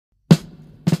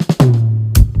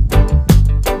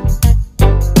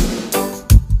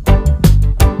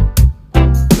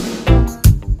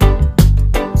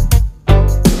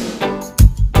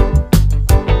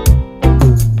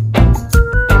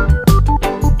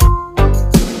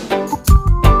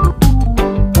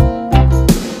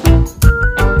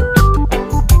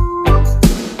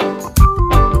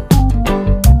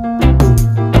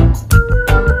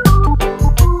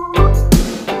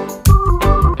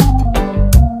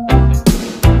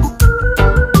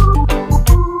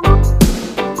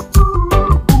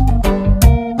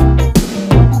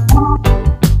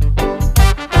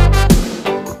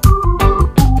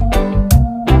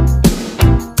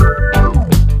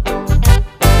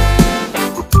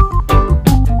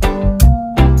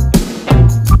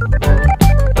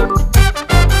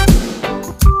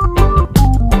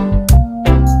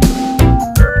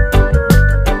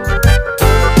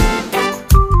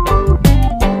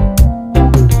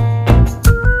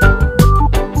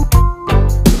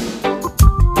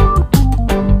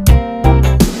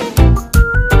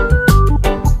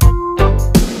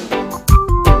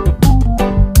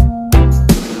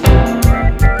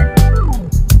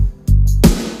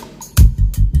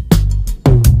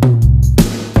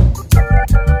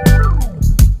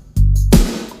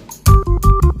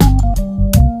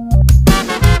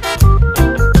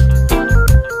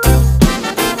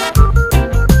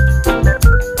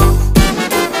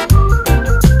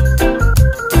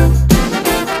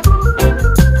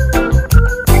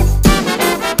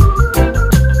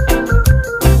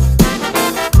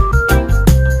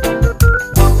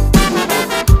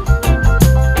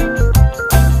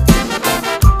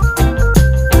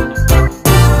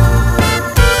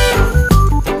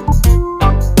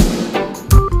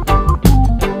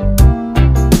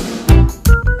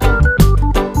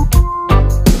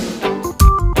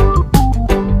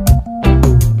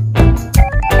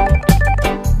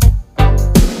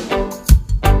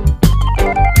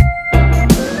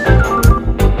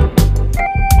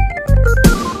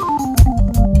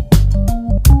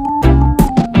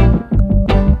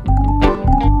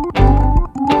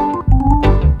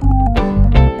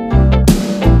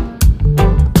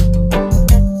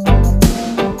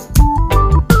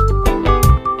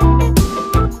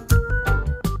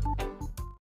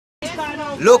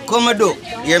come and do.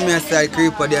 Hear me say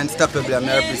Creeper the Unstoppable and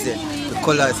I represent the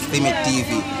Colors Limit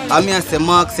TV. And me say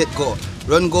Mark Set Go.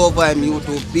 Run go over my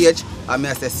YouTube page and me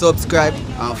say subscribe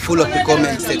and full up the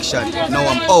comment section. Now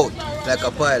I'm out like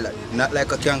a pilot, not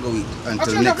like a kangaroo.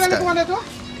 Until next time.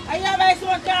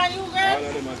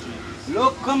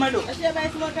 Look, come and do.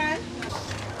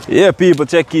 Yeah, people,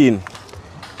 check in.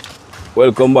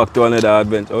 Welcome back to another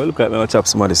adventure. Oh, look at me, I chop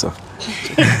somebody, sir.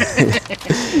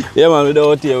 Yeah, man,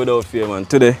 without here, without fear, man.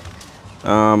 Today, we're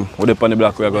on the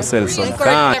block, we're going to sell some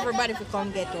cans. Everybody to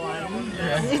come get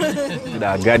one.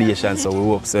 That gradation, so we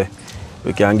hope say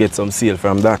we can get some sale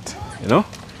from that, you know?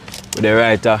 With the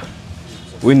writer,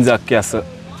 Windsor Castle.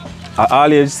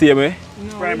 All age same way?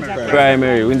 No,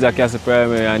 Primary. Windsor Castle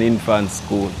Primary and Infant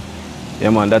School. Yeah,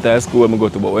 man, that's the school where I go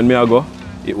to, but when I go,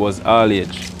 it was all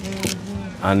age.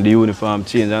 And the uniform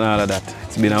change and all of that.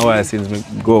 It's been a while since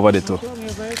I go over there too.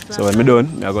 So when I'm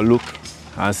done, I go look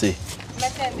and see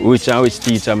which and which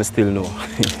teacher I still know.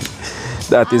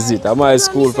 That is it. I'm my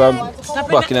school from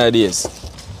back in the days.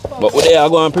 But today I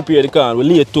go and prepare the can. We're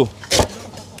late too.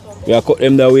 We are cut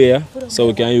them that way, yeah? So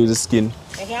we can use the skin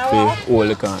to hold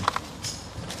the can.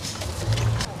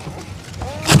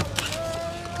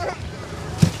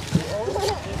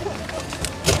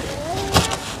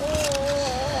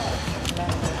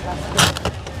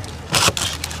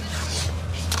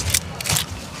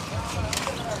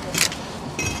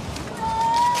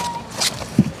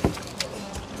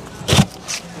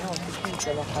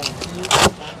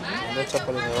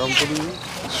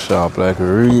 Sharp like a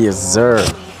razor.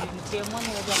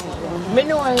 Me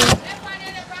know.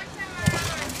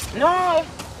 No.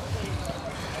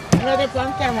 No, that's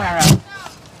on camera.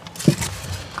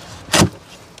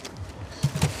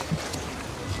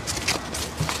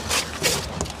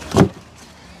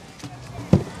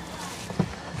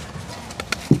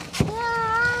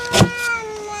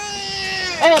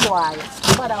 Hey boy,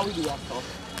 what are we doing?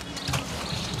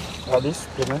 This,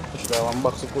 you know, I should have one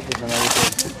box to put this in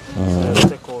everything. So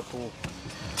take out two.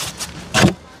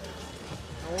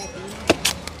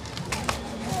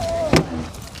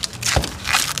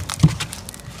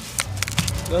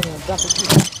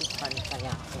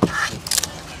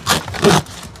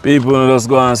 People just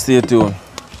go and stay tuned.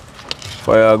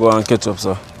 Fire go and catch up,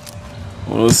 sir.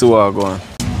 We'll see what I go on.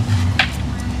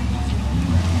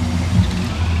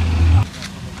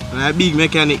 A big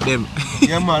mechanic them.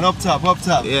 Yeah man, up top,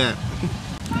 yeah.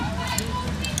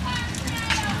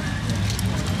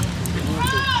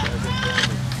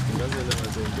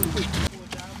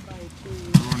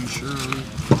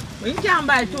 You can't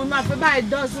buy two, you have to buy a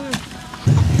dozen.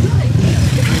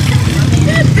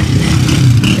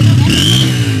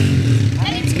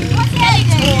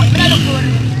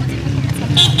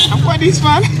 What this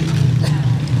man?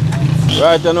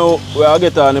 Right now, we are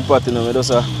getting on the party now. We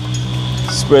just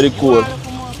spread it cool.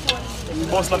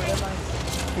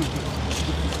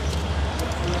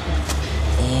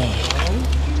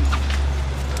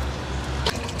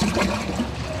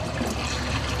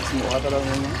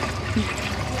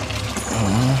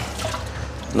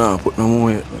 No, put no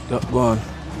more yet. Go on.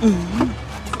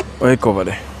 Why cover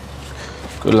there?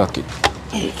 Good luck it.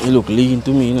 You look lean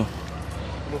to me, you know.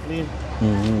 Look lean.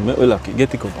 Make we lucky. Get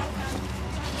the cover.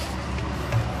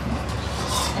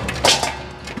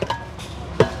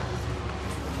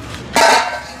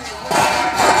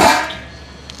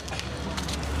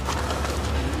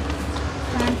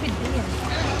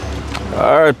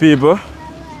 Alright people,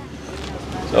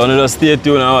 so we just stay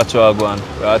tuned and watch what I go on.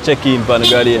 We are checking for the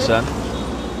graduation,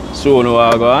 show you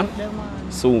what I go on,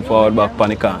 soon forward back on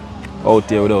the can, out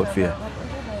here without fear.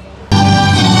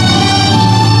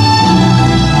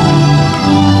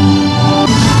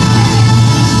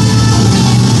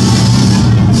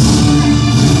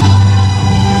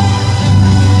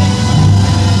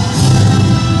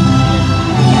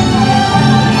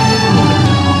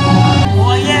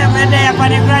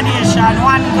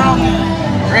 One ground.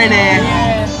 Ready?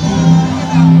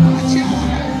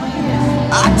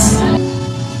 Yes.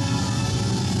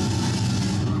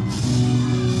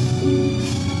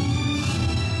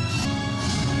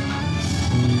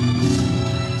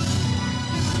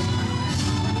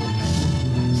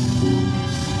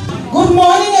 Good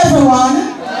morning, everyone. Good morning.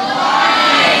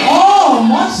 Oh,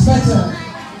 much better.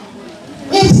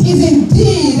 It is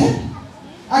indeed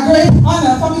a great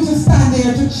honor for me to stand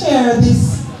there to chair this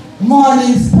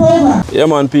morning's program. Yeah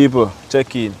man people,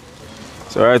 check in.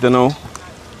 So right now,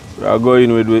 we are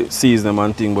going with we seize them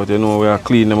and thing, but you know we are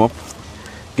clean them up,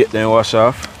 get them wash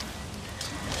off.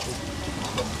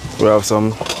 We have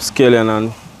some scallion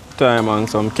and thyme and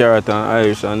some carrot and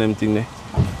Irish and them thing there.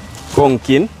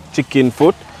 Pumpkin, chicken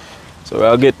foot. So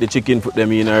I'll get the chicken foot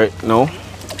them in right now.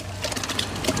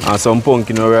 And some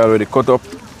pumpkin we already cut up.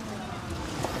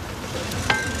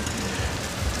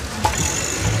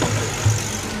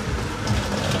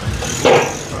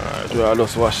 Alright, we'll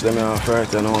just wash them off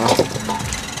right now.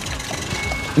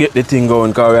 Get the thing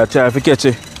going because we are trying to catch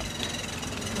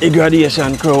a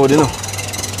graduation crowd, you know.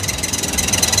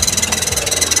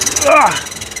 Ah!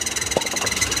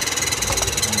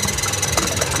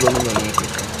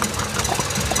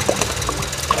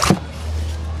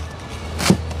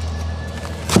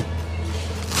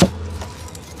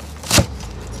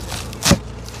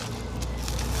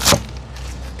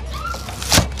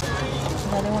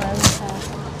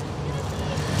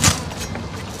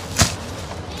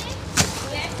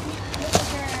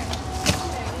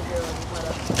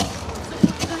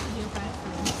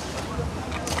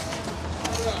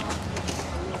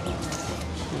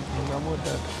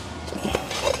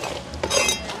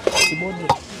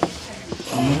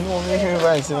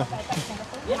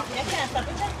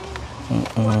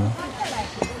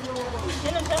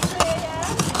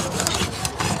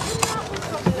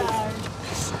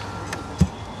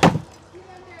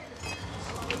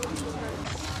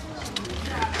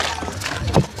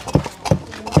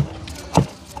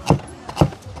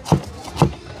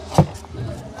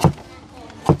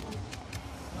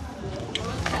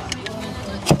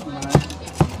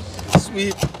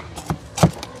 Sweet.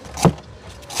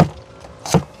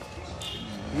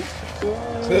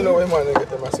 So you know when man get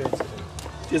them a sweet.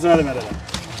 It's not the matter.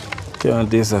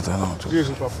 Can't taste that now. Here's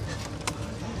the papa.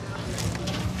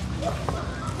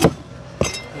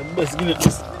 The best, give it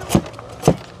this.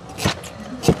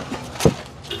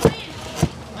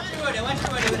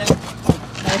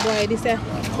 Boy, this is.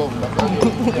 Come back.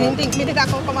 You think me that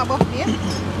come above here?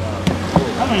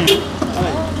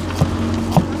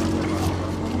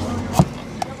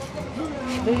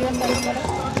 Do you understand?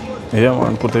 Yeah,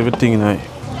 man, put everything in it.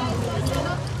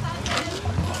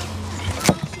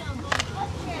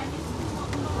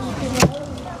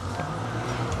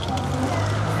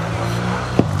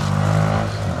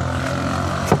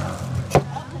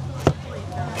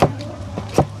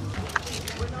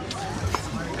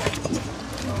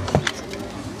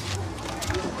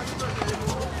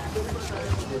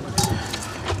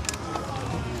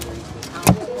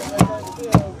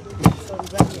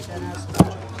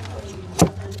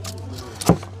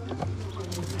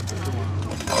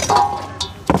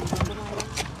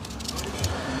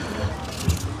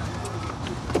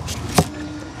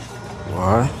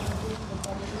 Why?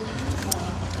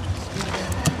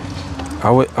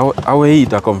 How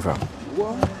eat I come from?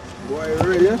 Boy,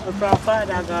 really? From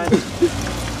Father God.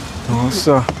 No,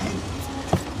 sir.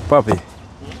 Papi,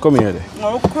 come here. There.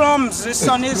 Oh, crumbs. The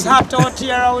sun is hot out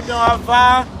here. I don't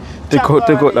have Take out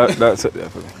that set there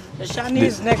for me. The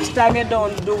Chinese, next time you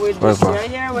don't do it this year,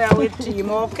 here we are with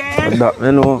team, okay? That,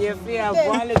 you know. If we have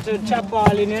one little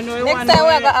chapel in, you know, you Next want time to-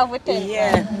 we're going to have a tent.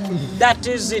 Yeah, that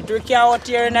is it. We can out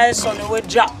here in the sun, we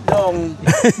drop down.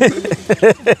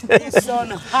 The sun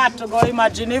hot, go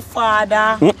imagine the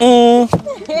father.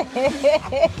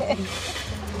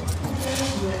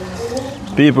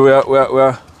 People,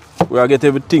 we are get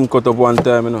everything cut up one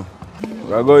time, you know.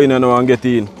 We are going in and get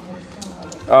in.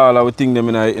 All our things them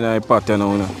in a pot, you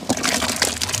know.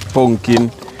 Pumpkin,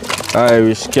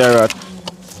 Irish, carrot,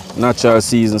 natural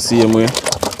season, same way.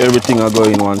 Everything are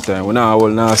going one time. We now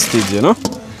hold now stage, you know.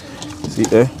 See,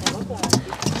 eh?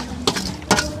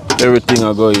 Everything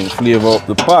are going. Flavor up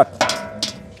the pot.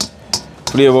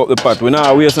 Flavor up the pot. We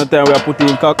now waste no time. We are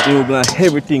putting cocktail and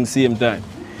everything same time.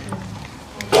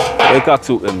 Hey, cock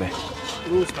soup them there.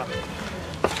 Rooster.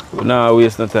 We now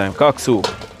waste no time. Cock soup.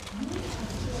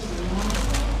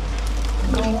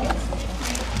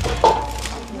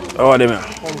 Oh, them here.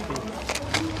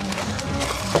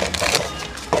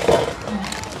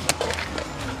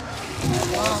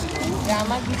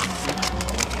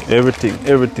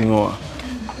 Everything over.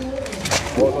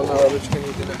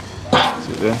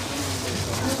 See there?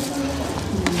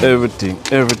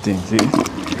 Everything, see?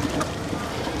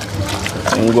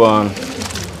 And go on.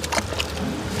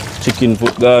 Chicken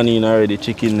foot gone in already,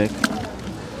 chicken neck.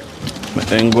 But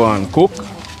then go on cook.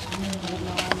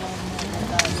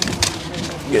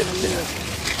 Get there.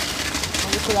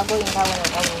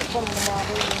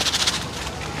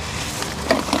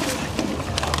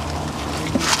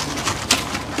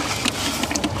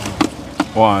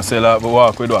 Want to sell out, but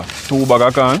walk with what? 2 bags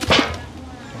of can?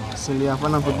 Sell you off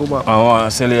and have to go back. I want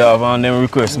to sell it off and then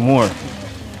request more.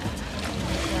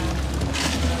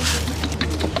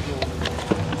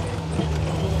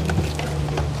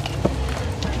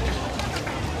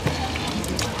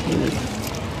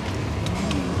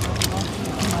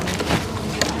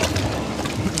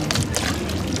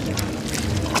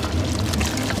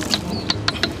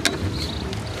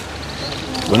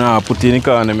 We now put in the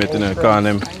can them yet, you know.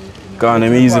 Can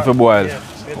them easy for boil.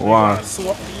 One.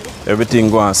 Everything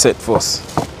go and set first.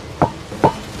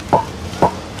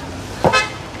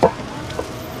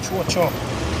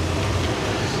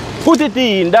 Put it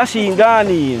in, dash in, gone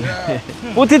in.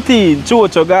 Put it in,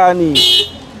 chocho, gone in.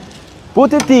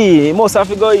 Put it in, it must have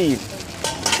to go in.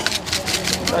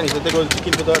 Danny, so take out the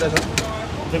chicken for that, huh?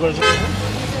 Take out the chicken,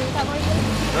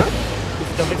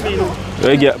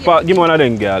 huh? Give me one of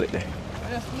them garlic there.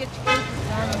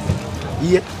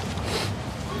 Yeah.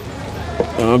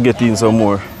 I'll get in some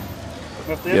more.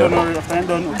 After you're done,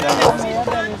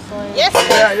 Yes.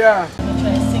 yeah.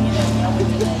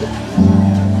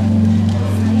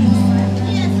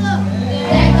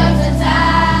 There comes a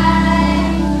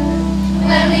time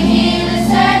when we hear a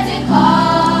certain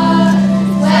call,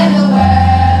 when the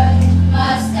world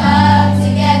must come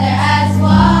together as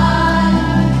one.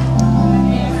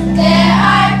 There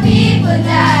are people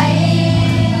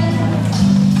dying.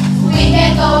 We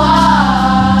can go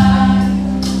on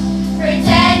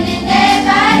pretending day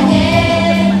by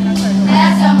day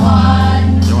that someone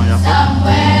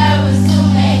somewhere will soon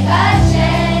make a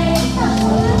change.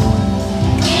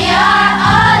 We are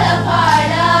all a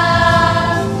part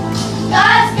of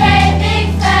God's great big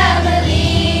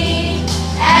family,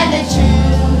 and the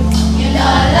truth, you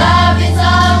know, love is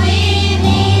all we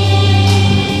need.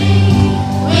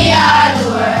 We are the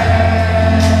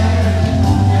world,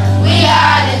 we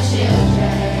are the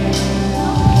children,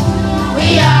 we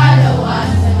are the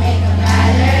ones that make a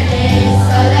better day,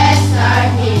 so let's start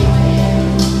giving.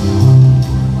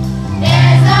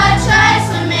 There's no choice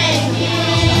we're making.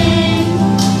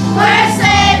 We're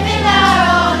saving our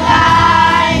own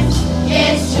lives.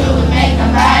 It's true, we make a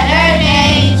brighter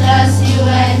day, just you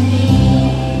and me.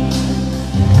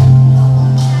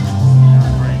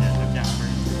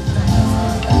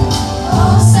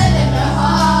 Oh, send in their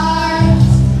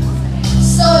hearts,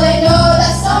 so they know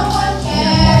that someone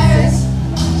cares,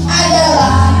 and their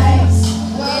lives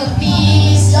will be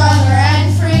stronger and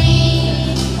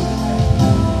free.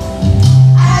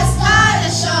 As God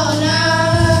has shown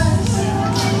us,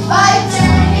 by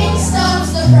turning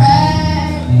stones to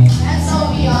bread, and so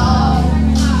we all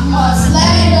must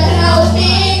lend a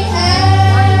helping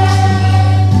hand.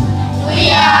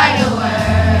 We are the world,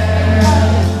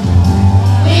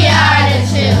 we are the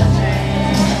children,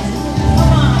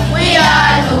 we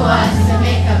are the ones to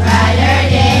make a brighter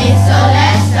day, so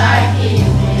let's start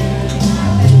giving.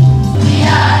 We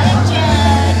are the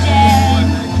children,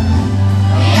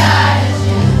 we are the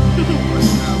children.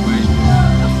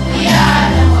 We are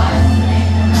the ones to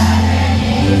make a brighter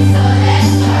day, so let's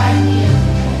start giving.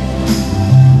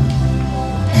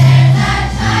 There's no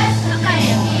choice to make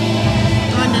it.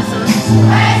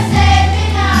 We're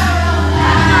saving our own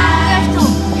lives.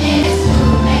 It's to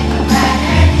make a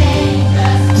brighter day,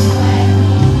 just you and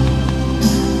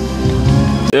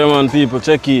me. Yeah man, people,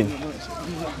 check in.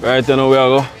 Right now we are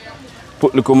go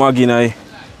put the Maggi in the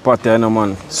pot here,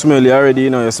 man. Smell it already, you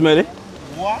know. You smell it?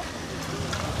 What?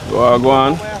 Go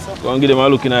on. Go and give them a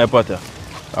look in the pot here.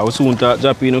 I will soon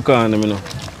drop in the can, you know.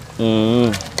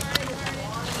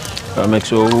 Make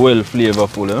sure well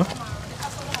flavorful, huh?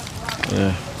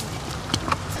 Yeah.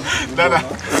 Dada.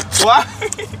 What?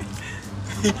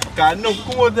 Can't no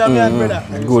come out there, brother.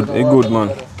 Good, it's good, man.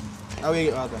 How we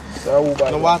get water?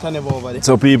 No water never over there.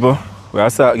 So people, we are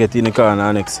start getting the car in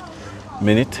the next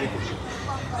minute.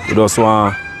 We just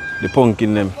want the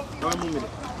pumpkin them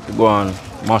to go and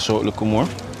mash out a little more.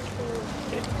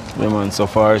 Yeah man, so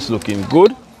far it's looking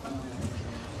good.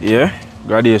 Yeah,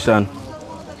 gradation.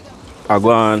 I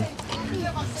go and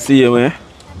see you, eh?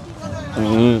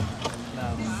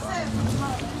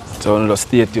 So I'm just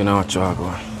stay tuned now what you are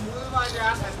going.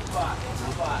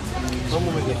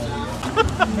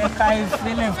 Make I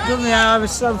feel it. Do me have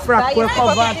some frack will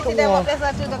cover to walk.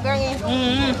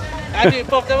 I did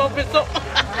pop them up with something.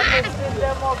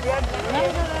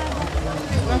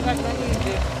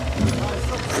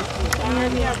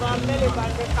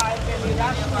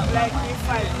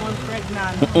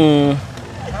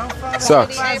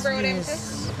 Socks.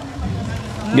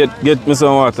 Get me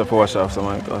some water for wash off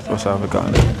wash off the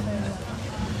can.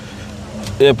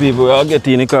 Yeah people, I'll get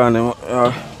in the can and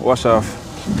wash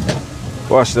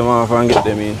them off and get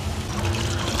them in.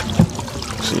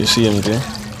 See them thing?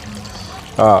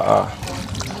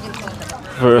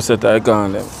 First set I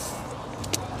can them.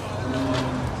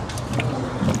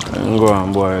 And go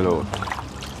and boil out.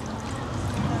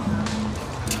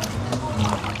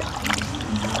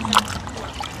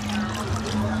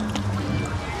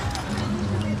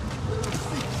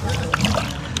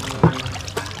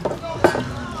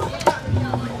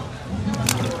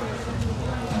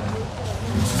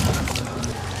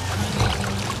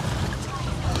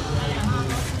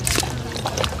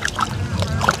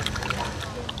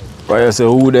 But you say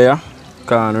who there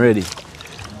can ready.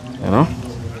 You know?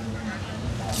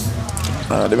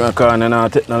 The can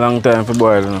not take a long time for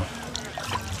boil, you know.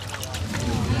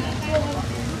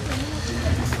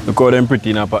 Look how them pretty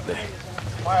in a pot there.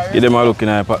 Give them a look in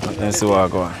a pot and see what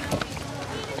go on.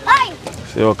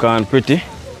 See how can pretty?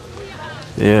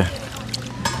 Yeah.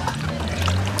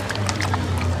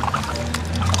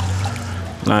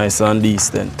 Nice and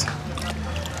decent.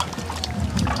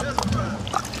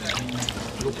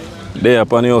 They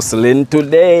up on hustling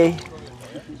today.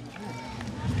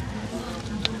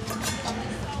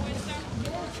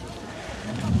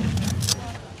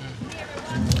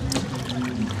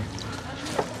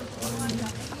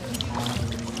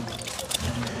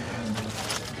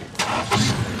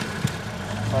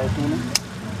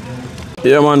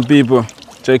 Yeah man people,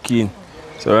 check in.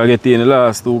 So I get in the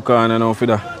last 2 cans now for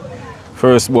the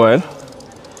first boil.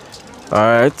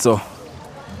 Alright, so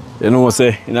you know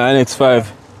say in the next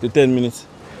 5 to 10 minutes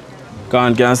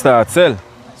can start sell.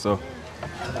 So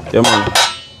yeah man,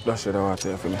 dash the water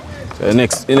here for me. So the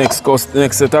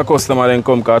next set of customer then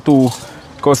come, cause 2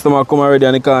 customers come already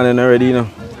and the can already, you know.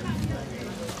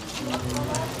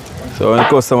 So when the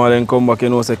customer then come back, you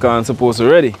know say can supposed to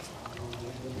ready.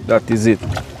 That is it.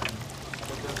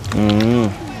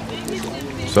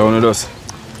 So when you just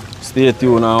stay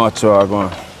tuned and watch how I go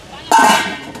on.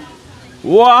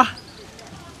 What?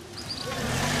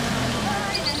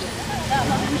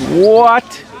 What?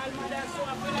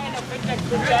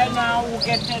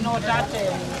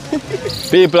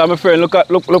 People, I'm my friend. Look at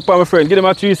my friend. Give him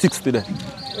a 360 there.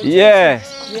 Yeah.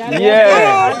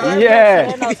 Yeah.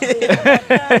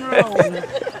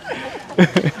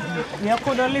 You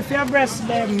could have lift your breast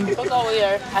them. Look over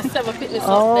here. I 7 fitness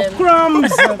Oh, them.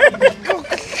 crumbs!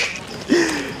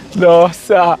 No,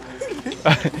 sir.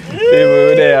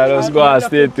 People there, just go and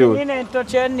stay tuned. You ain't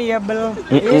touch your neighbor.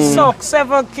 He sucks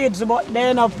 7 kids, but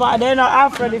they're not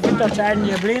afraid if you touch your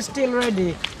neighbor. He's still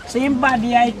ready. Same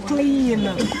body, I clean.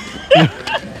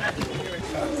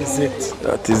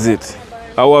 That is it.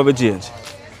 How have you changed?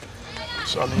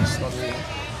 Sunny.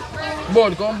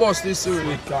 Board, come bust this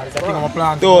soon.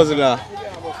 Those are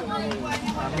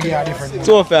different.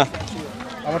 so fair.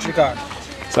 How much you got?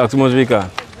 So how much we can?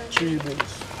 3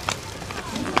 bills.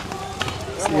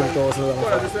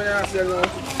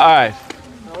 Alright.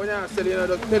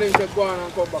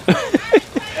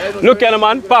 Look at the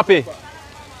man, Papi.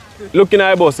 Look in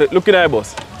the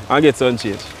bus. And get some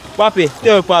change. Papi,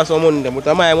 tell me pass some money,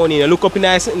 but my money. Look up in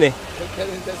the sitting there.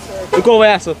 Look over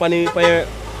here, so on your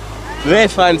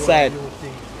left hand side.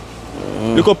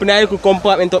 Look up in the little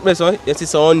compartment up there, so you see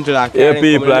some 100. Yeah,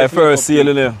 people, I first sale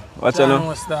in there. Watch out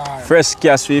now. Fresh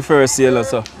cash for your first sale,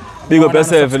 so. Big up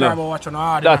yourself, you know.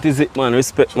 That is it, man.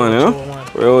 Respect, man, you know.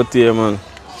 We're out here, man.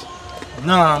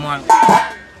 Nah, man.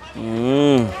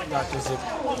 That is it.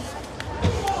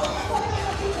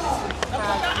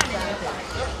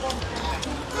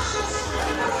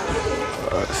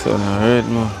 So, alright,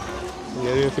 man.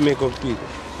 Yeah, you have to make up people.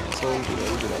 So,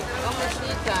 How much we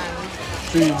can?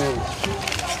 3 bills.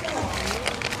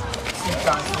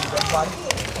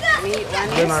 We one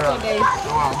yesterday.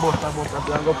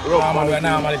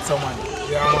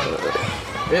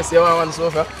 Yes, you want one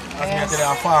sofa? But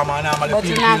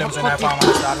you not cut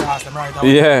it.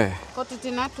 Yeah. Cut it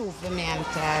in a 2 for me and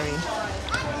Terry.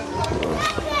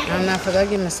 I'm not forgot to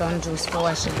give me some juice for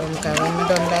wash it down, because when I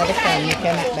done buy the can, you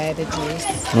cannot buy the juice.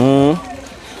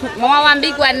 Mama one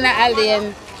big one in the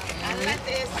alien.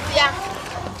 Yeah.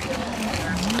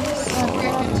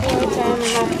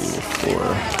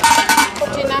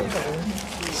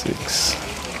 6,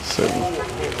 7.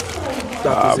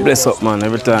 Bless up, man,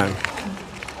 every time.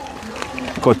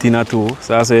 Cut in a 2,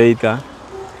 so that's how you eat that.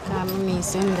 I'm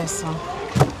missing this one.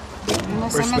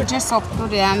 I dress up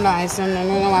today and I said,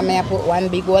 no, I may put one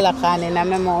big hole of can in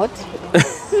my mouth.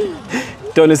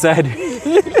 Turn the side way.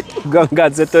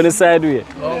 God said turn the side way.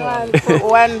 Put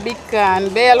one big can.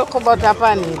 Bear look about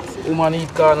upon it. Woman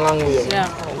eat can long way. Yeah.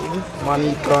 Man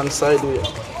eat can side way.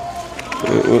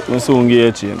 We soon get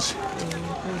a change.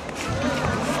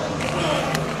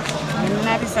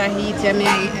 Now this a heat, you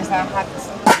may eat this a hot.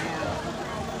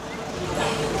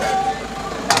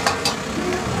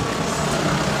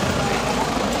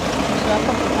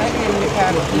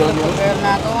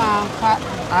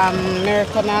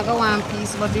 America now go one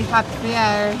piece, but the hot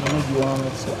fire.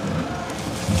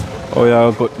 Oh, yeah,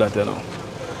 I'll cut that, you know.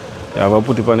 Yeah, I'll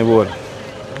put it on the board.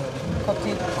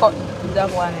 Cut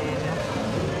that one in.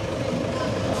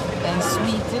 Then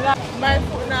sweet it up. My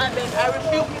foot now, then I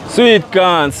rebuke. Sweet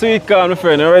corn, my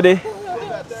friend, you ready?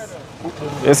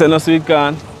 You say no sweet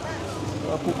corn? I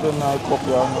put them in a cup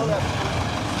here, man.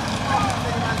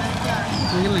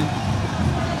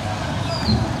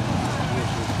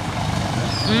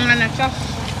 And a chop.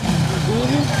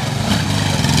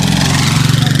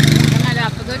 And I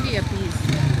have to go to your piece.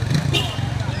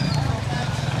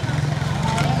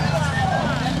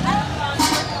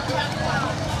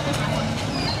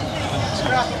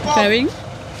 Kevin?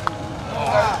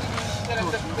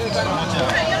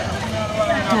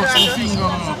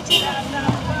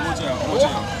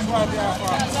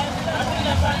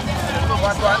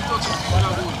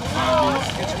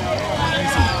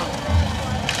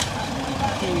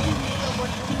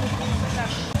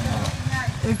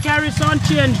 You carry some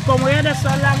change, come where the so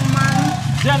long, man.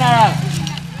 General.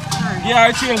 Yeah,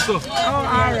 I change so. Oh,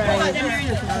 alright.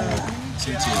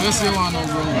 Yes, you want to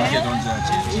go get on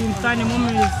that. In tiny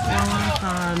moments,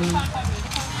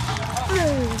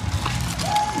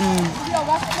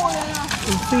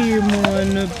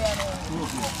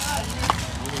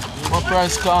 What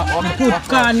price can? put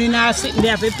can in a sitting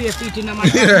there for pay feet in a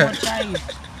matter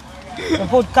You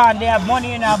put can, they have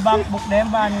money in a bank book,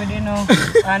 them ban with, you know.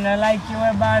 And like you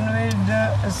were ban with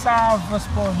the soft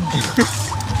sponge.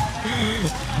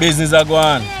 Business are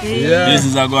going. Yeah.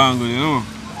 Business are going good, you know.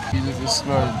 Business is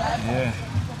slow. Yeah.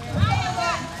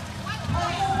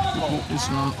 This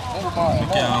one. You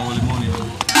can't hold the money. You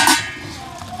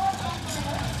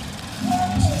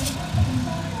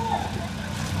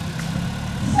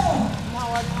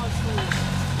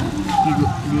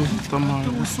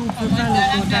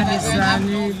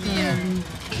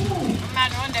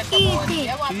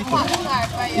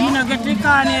know, get the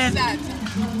can yet.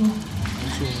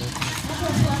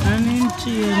 And in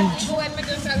change.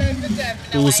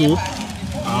 Two soup?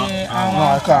 Yeah,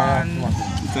 I can.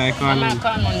 I can't.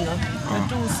 The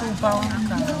two soup I want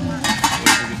can.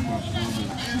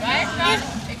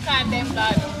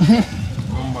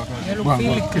 You look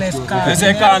feel can. They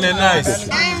say can is nice.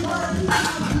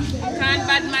 Can't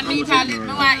bad man eat all it,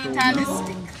 no I eat all the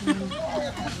stick.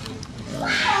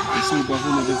 The soup of who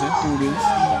they say? 2 days.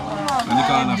 And the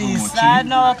can of how This much? I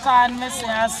know can me say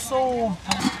a soup.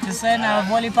 You say now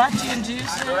volley pot change you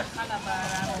say.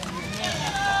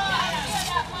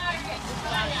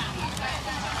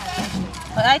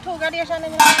 I told graduation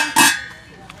in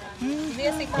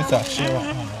basic. It's a share.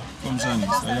 Come Sunny, so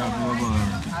you have to go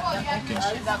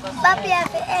Papi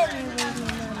have to end.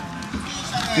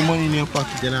 The money in your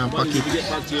pocket, then I'm pocket.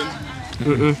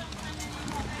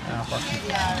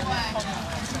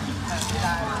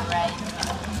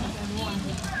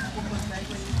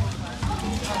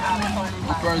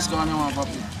 What price can you want,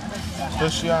 papi?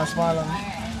 Just share a small one.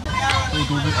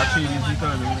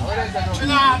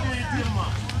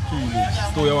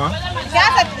 Two you want?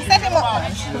 Set him up.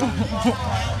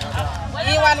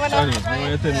 You want one Sunny, of you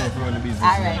want to tell me if you want the business?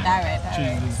 Alright.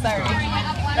 Sorry.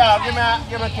 Yeah,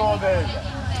 give me 2 days.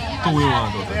 2 you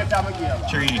want, okay?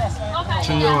 3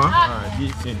 you want? Alright,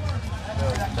 deep in.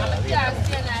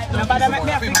 Nobody make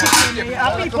me a pick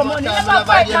people money. Never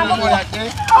fight man.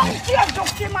 Oh, you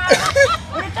joke man.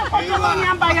 You take out your money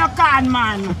and buy your can,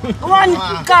 man. One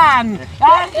can.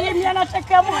 You not take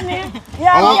your money.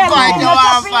 I'll fight me.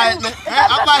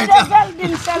 I'll fight you. Tell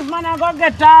himself, man, I go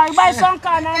get buy some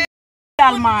can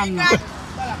and man.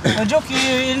 You joke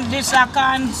in this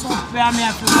can soup where me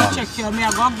have to check you. Me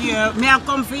I go give. Me I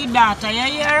come feed daughter. You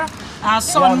hear?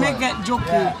 Son me get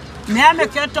jokey. Me I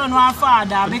make you turn one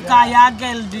father because you are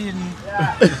gelding.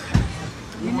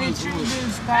 You need to do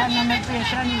this kind of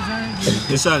meditation is already.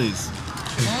 The Shanice.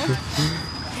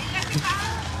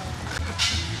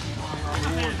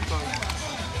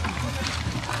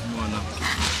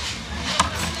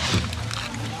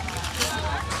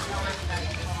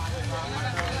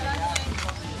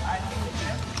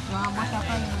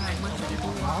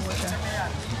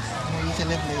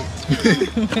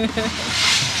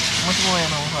 Much more you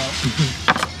know,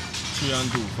 3 and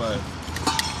 2, 5.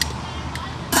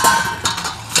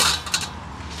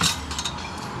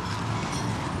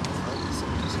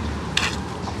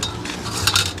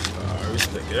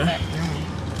 Respect, yeah?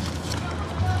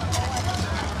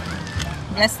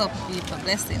 Bless up people,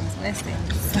 blessings.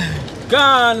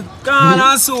 Can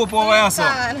and soup over here,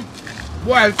 sir.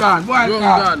 Boil can.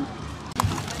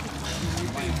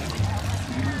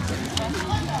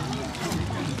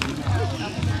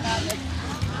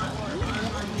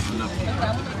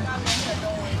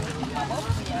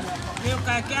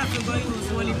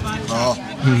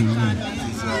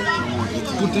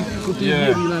 Put it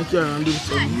here like here and do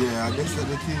something. Yeah, I guess that's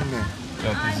the thing there.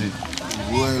 That is it.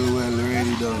 Well,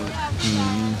 already done.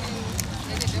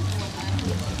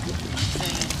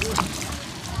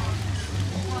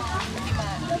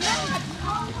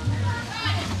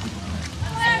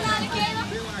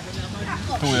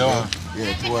 Two, yeah.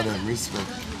 Yeah, two of them, respect.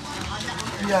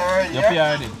 You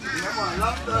already?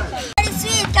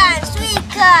 Sweet corn, sweet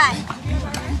corn.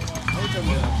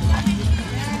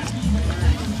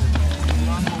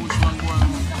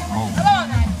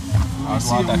 As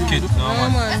water kit, no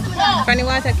man. Funny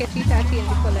water kit, you can't change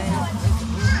the color.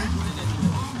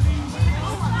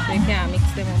 So you can't mix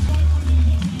them up.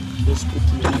 Just put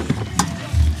me.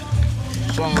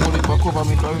 So I'm going to back over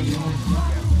me already.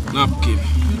 Napkin.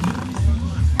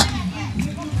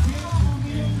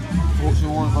 What's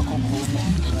your one back up?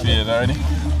 It's already?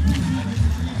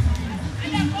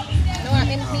 No one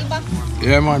in feedback?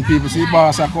 Yeah, man, people see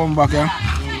boss I come back, yeah?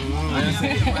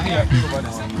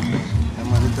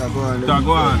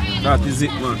 Go on. That is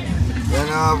it, man. Then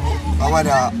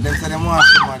them say them want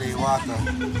somebody water.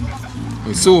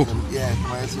 With soup? Yeah,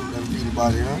 my soup them feel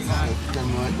bad, you know? So them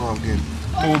might go again.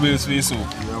 2 bills for soup.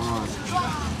 Yeah, man.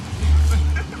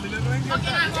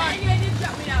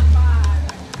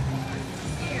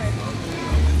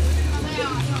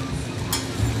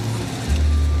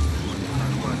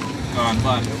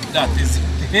 Man, that is it.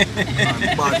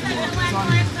 Bad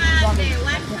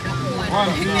One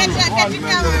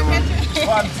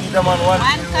feeder man, one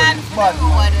man, can, bad,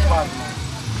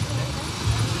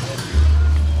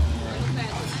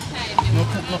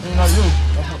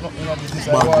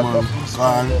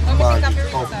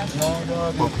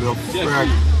 up your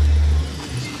friend.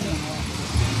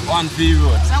 One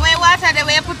road. So where water, the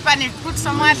way you put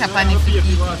some water on it.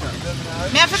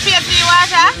 Me have to pay for your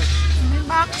water?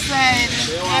 Backside.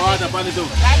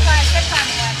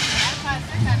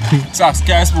 Sax,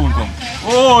 carry spoon come.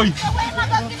 Oi!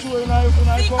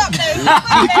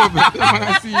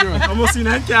 I'm going to see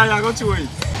that carry, I got to wait.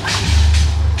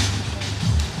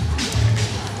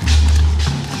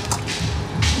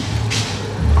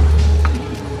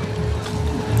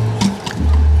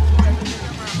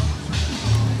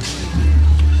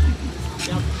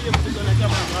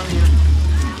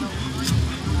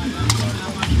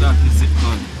 That is it,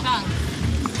 man.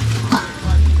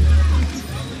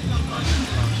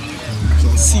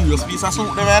 Some serious piece of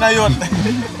soup, man, you.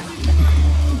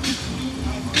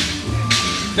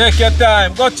 Take your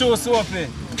time, go through Sophie.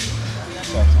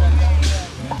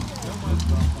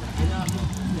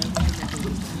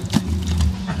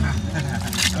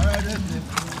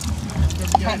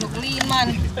 Look lean, man.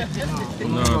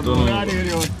 No, don't know. I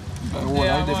did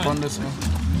on this one.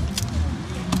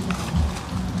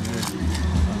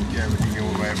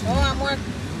 Oh, I'm more.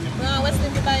 No, what's in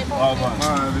the Bible?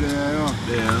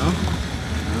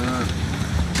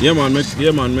 Yeah,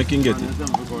 man, make him get it.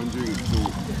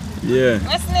 Yeah.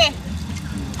 Wesley.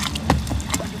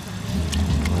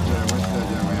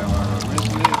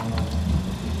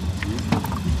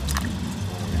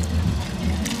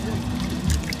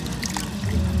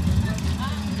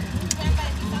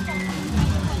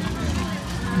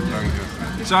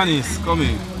 Janice, come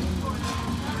in.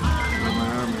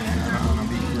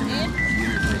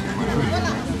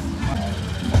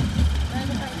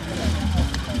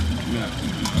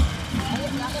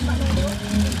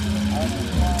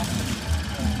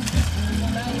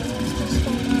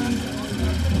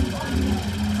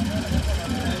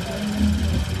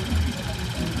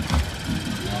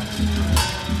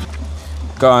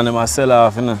 Can them a sell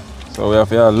off, you know? So we have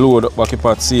to load up back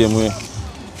pot same way.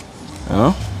 You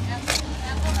know?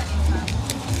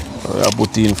 So we have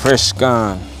put in fresh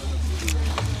can.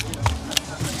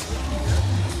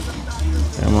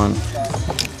 Yeah, man.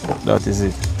 That is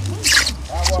it.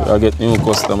 So I get new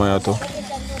customer here too.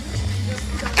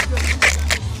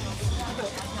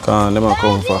 Can them a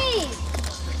come for.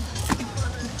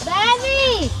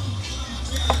 Baby!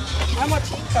 How much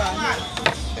you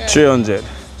can? 300.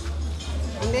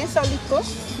 And then so little?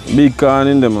 Big can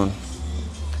in them, man.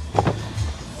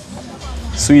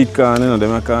 Sweet can, you know,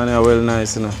 them can are well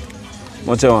nice, you know.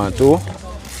 Much you want to?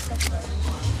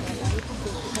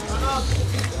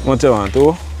 Much you want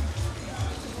to?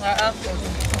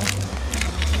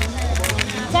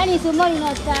 Chinese money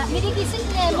not that. Me think it's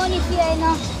money here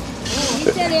now.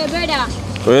 You tell your brother.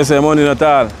 So you say money not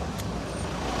all?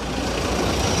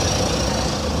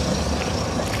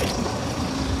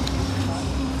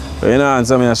 So you know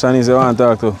answer me, Shanice, you want to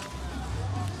talk to?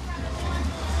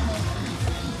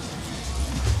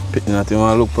 Picking at you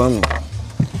want to look for me.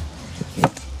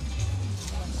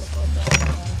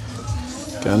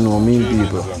 Can know mean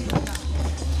people.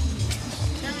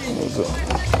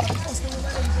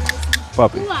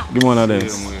 Papi, give me one of them.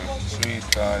 Sweet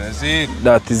corn, is it?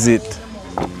 That is it.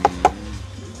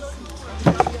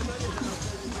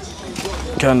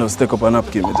 Can you stick up a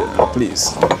napkin,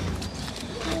 please?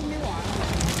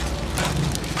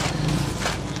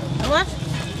 What?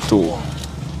 2.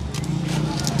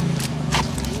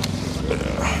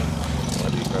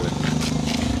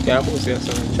 Can't post here,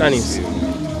 so. Chinese.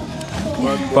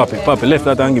 Papi, left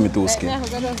that and give me 2 skin.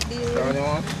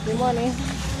 The money.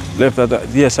 Left that,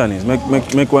 yeah, Shanice,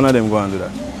 make one of them go and do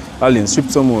that. Aline, strip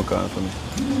some more can for me.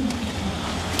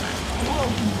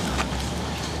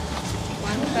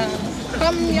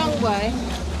 Come, young boy.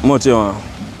 How much you want?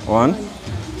 1? 20.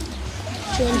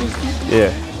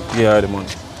 Yeah, give her the money.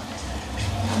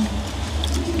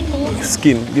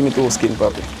 Skin, give me 2 skin,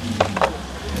 papi.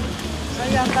 So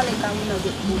you have to let them know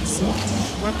get good suit.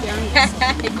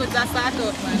 Good to start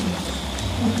out, man.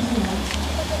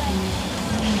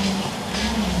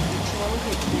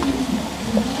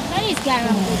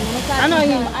 I know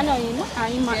him.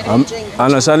 I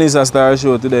know Shanice a star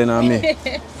show today, now me.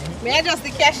 Me I just the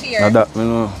cashier. Now that, me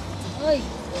know.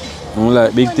 I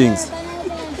like big things. So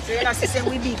you not say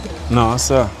we big. No,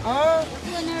 sir. Oh.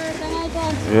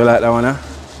 You like that one, eh?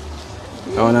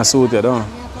 That one suit you, don't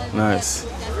you? Nice.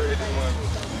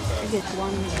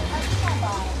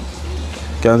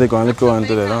 Can I take one little one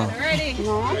today, don't you? Ready?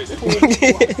 No.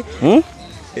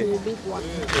 Two big one.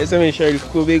 Yes, I'm sure it's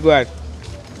cool big one.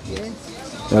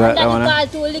 You like that one, eh?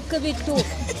 Too little bit too.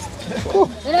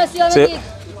 You know, see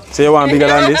Say you want bigger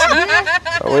than this?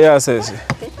 What you say?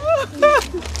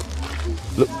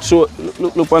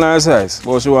 Look on her size.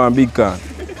 But she want a big can.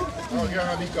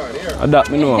 That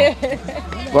me know.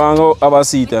 Go and go have a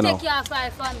seat now. Take your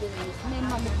 5 family.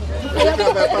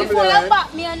 Before you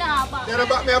back me and a back.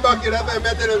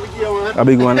 A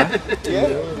big one, eh?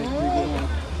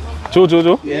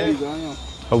 Joe? Yeah.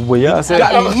 What you say?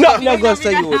 Nothing going to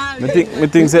say you. Me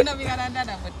think say.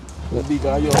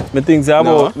 Me think say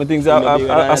about. Me think say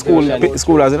a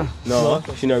school as it. No,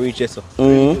 she not reach yet, so.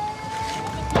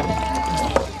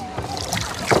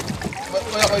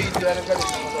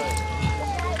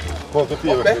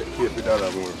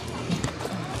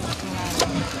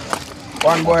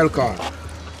 One boil corn.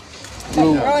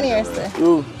 Around here, sir.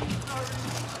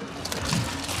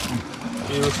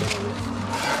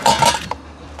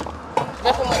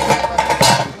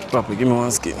 Papi, give me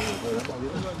 1 skin.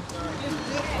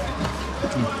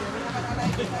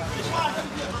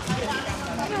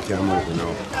 Can't move it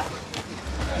now.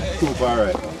 Too far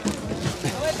right.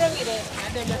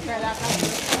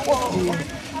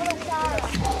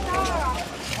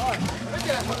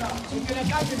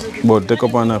 But take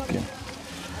up a napkin.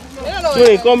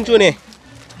 Tune, come Tune.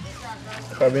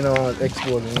 Probably not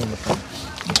exploding.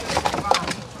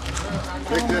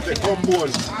 Take the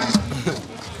combone.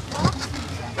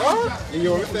 You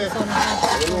know what I'm saying?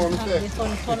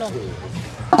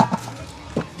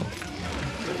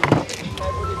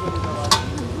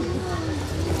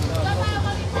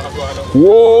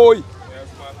 Whoa!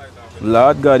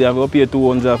 Lord God, you have to pay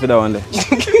 200 for that one there.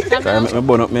 I make me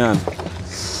burn up my hand.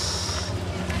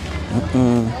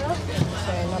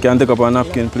 Can you take up a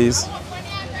napkin, please?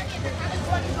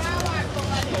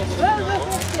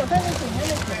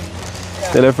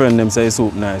 Tell a friend them say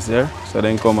soup nice, yeah? So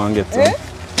then come and get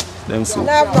them soup.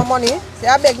 I have no money. So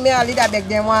I beg me, I beg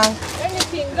them one.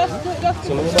 Anything, just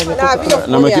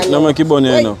No make it burn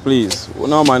here, no, please.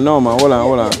 No man, hold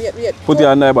on. Put your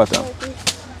hand in the bottom.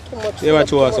 You want to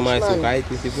show us some ice soup, I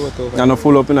think it's over. And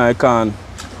full up in I can't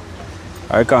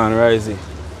rise it.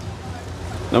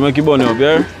 Now make it burn up,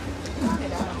 yeah?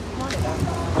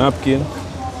 Napkin.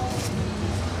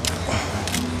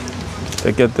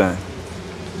 Take your time.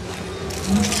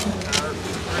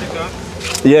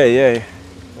 Yeah. You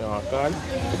want a card?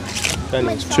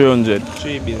 300.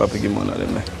 3 bills. Papi, give me one of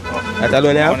them there. That's all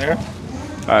you have?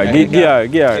 Alright, give her.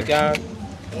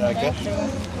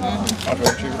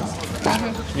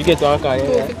 You get one card,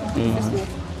 yeah?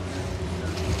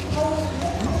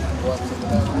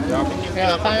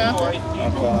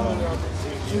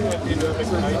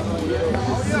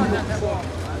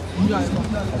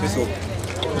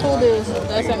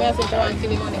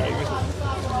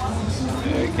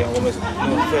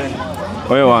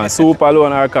 What you want? Soup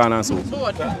alone or can and soup?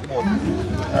 Alright.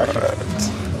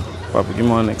 Papi, give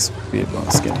me one next paper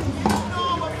and skin.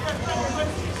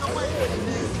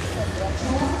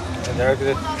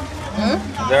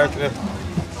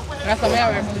 That's what I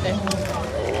wear from there.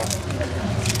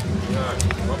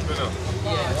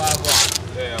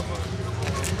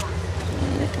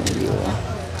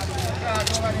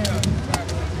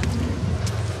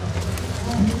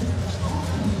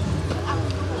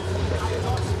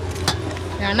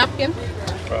 Yeah, napkin.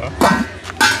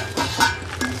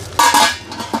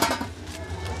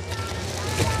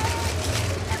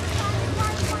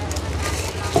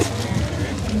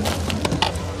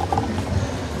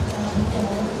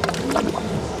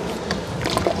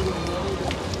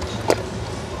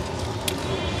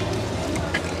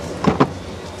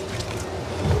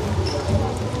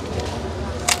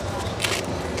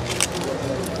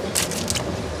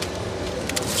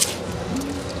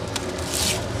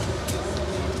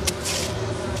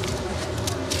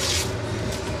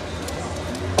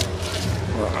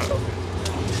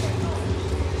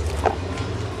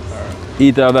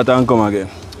 Eat all that and come again.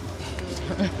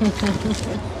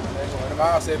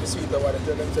 I say if it's sweet, I want to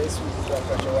tell them say sweet. I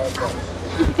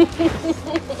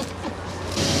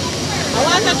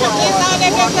want to put this out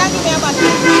there,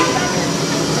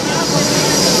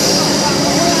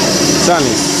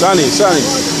 Sunny.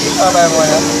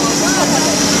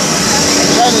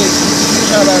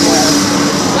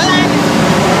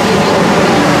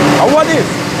 What is?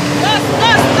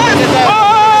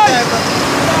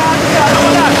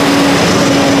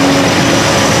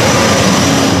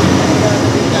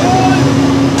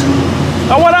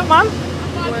 What up, man?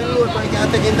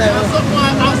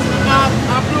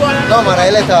 No, man, I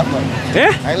let off, man.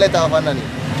 Eh? I let off underneath.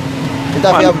 It's a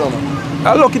fair blow, man.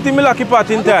 I look at me lucky part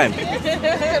in time.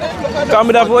 Come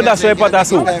with that soy pot of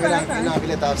soup.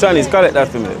 Chinese, collect that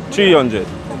for me. 300.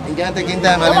 You can't take in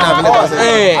time and you have to let off.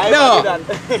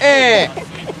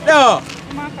 No.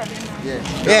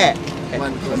 Yeah.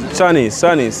 Chinese.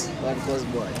 One first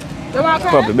boy.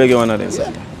 Probably beg you one of them,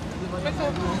 sir.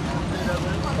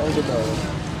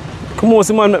 Come on,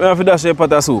 man, make me have to dash a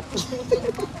pot of soup.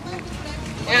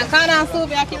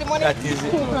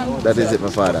 That is it, my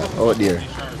father. Out there.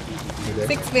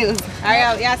 6 bills.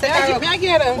 Yeah, set her up. I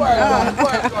get him.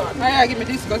 Give me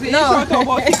this because No.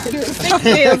 6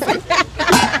 bills.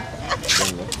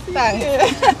 Thanks.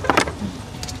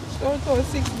 Don't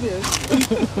 6 bills.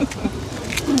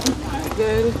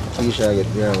 Keisha, get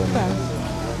me one.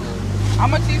 How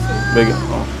much is it? Beg you.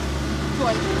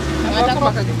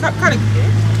 Cut it.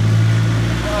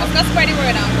 Let's spread the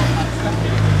word out.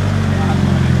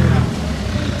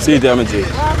 See it, I'm Jay.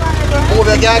 Move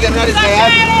your gang and ready, guy.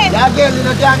 Y'all get in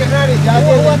the gang and ready. Y'all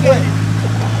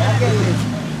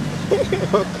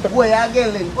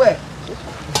get in. Boy.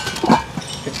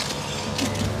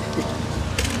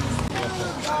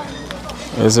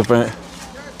 Yes, a friend.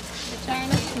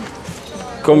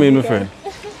 Come in, my friend.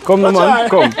 Come, no, man.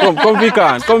 Come, we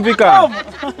can.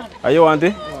 Are you want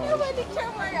it?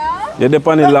 You're there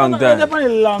for a long time. You're there for a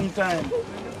long time.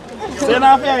 Say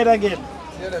now for it again.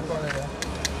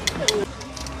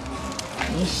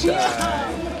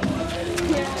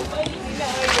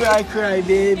 Cry,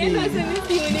 baby. You know, so we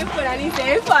see when they put on his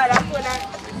head, father put on.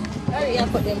 Hurry up,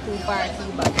 put them 2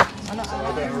 party back.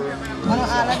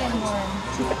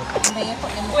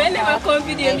 When never come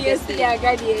video me yesterday at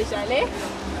graduation, eh?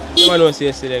 You want to see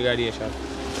yesterday graduation?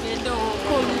 You don't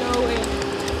come nowhere.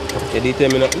 You did tell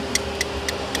me nothing?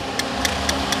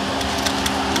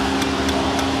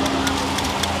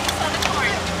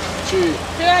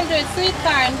 $300 sweet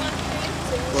corn.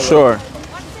 Sure.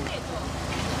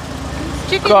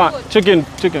 Chicken food.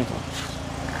 Chicken.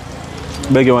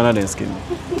 Beg you one of them skin.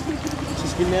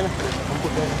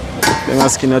 Them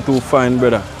skin are too fine,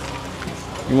 brother.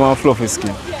 You want fluffy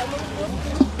skin.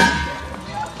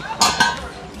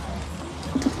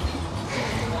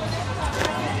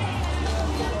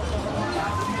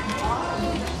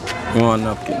 You want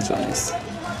napkin, Chinese.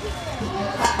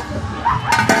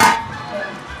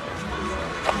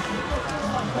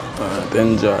 Alright,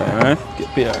 enjoy, alright? Get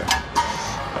PR.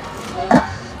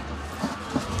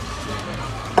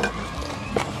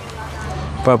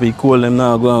 Papi cool them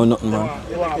now, go on nothing, man.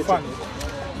 You want fun?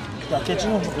 You're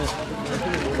catching up with it.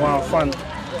 You want fun?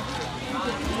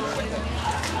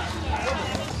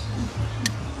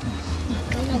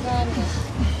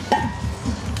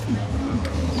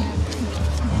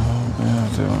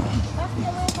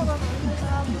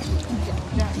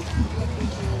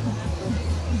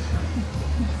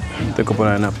 Take up on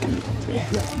a napkin.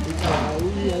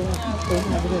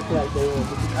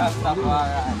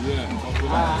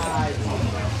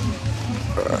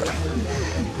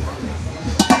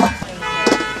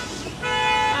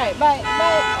 Alright, bye.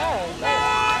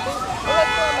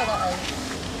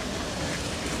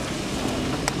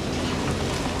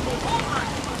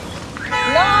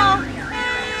 No.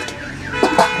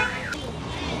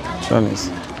 Chinese,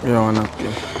 you want a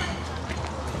napkin?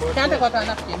 Can't take out a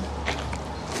napkin.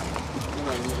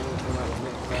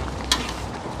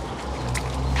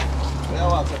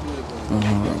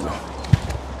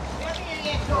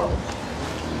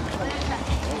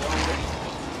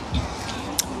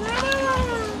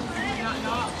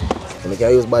 You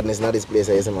can use badness in this place,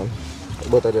 I say, man.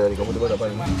 Butter there, you can put the butter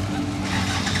on it.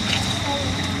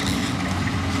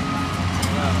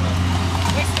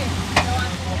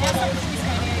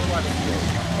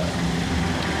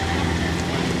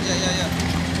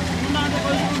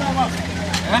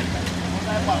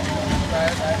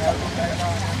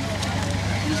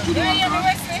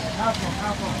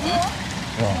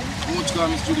 How much car,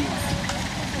 Miss Judy?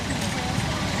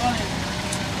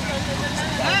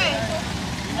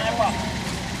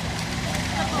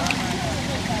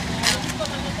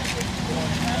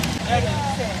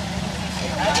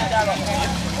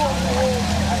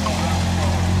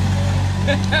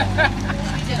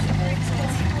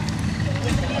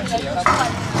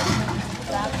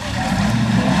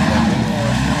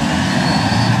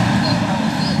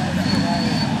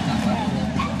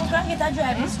 Kita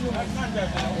driving slow.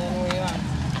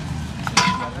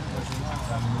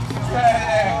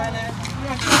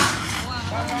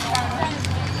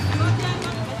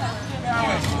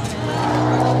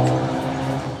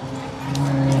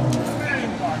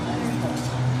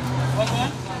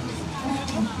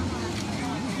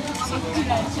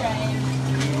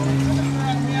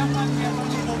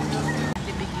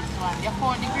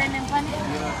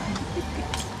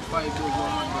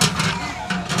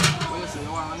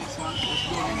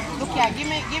 Look here,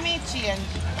 give me change.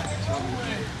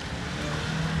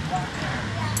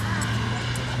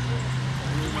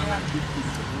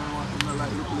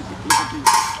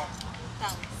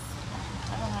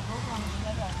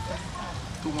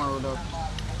 Tomorrow though.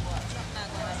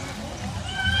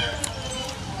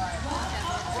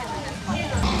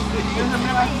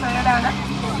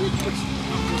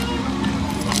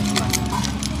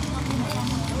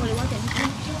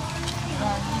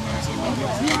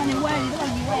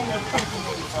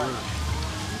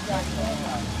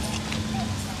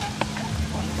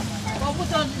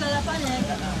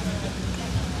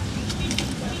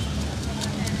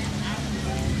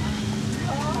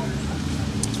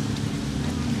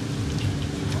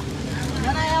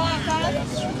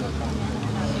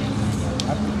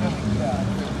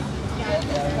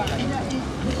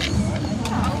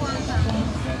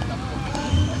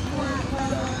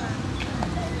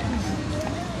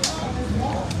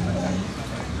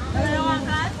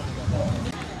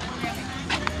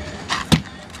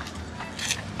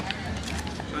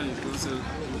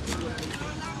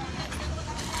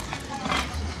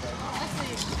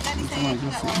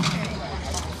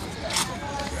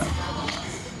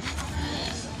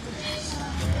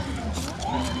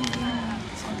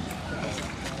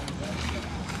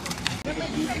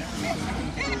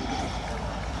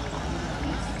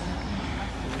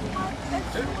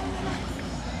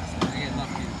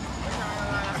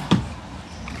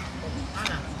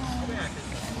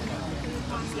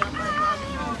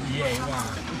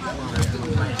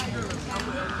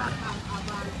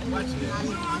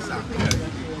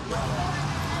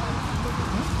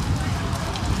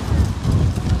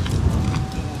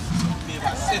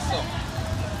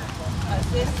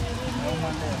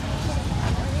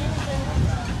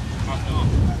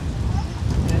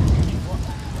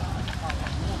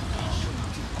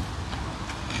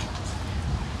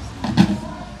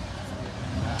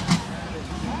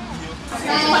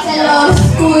 Hello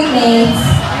schoolmates,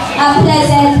 a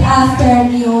pleasant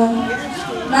afternoon.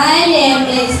 My name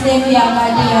is Livia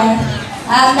Gadir,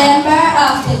 a member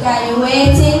of the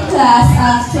graduating class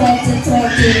of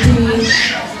 2023.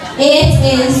 It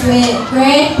is with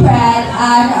great pride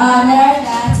and honor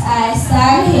that I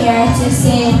stand here to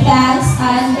say thanks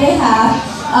on behalf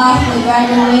of the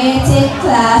graduating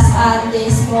class on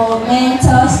this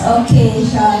momentous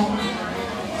occasion.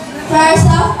 First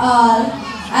of all,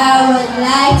 I would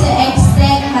like to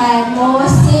extend my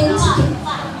most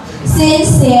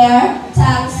sincere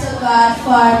thanks to God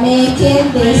for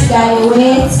making this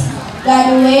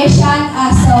graduation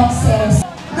a success.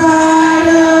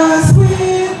 Guide us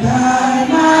with thy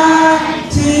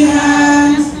mighty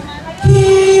hands,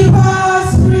 keep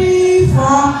us free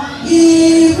from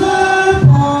evil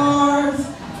powers,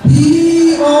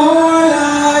 be our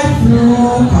light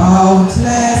through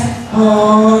countless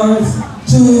hours.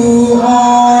 To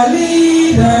our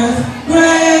leaders,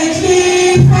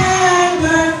 greatly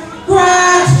defenders,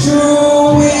 grant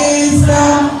true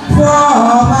wisdom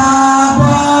from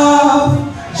above.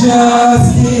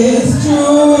 Justice,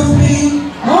 truth be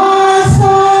ours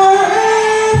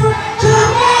forever.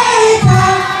 Jamaica,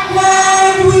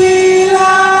 land we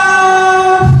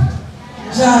love.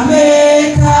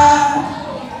 Jamaica,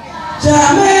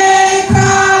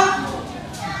 Jamaica,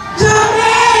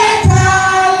 Jamaica,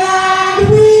 land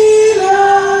we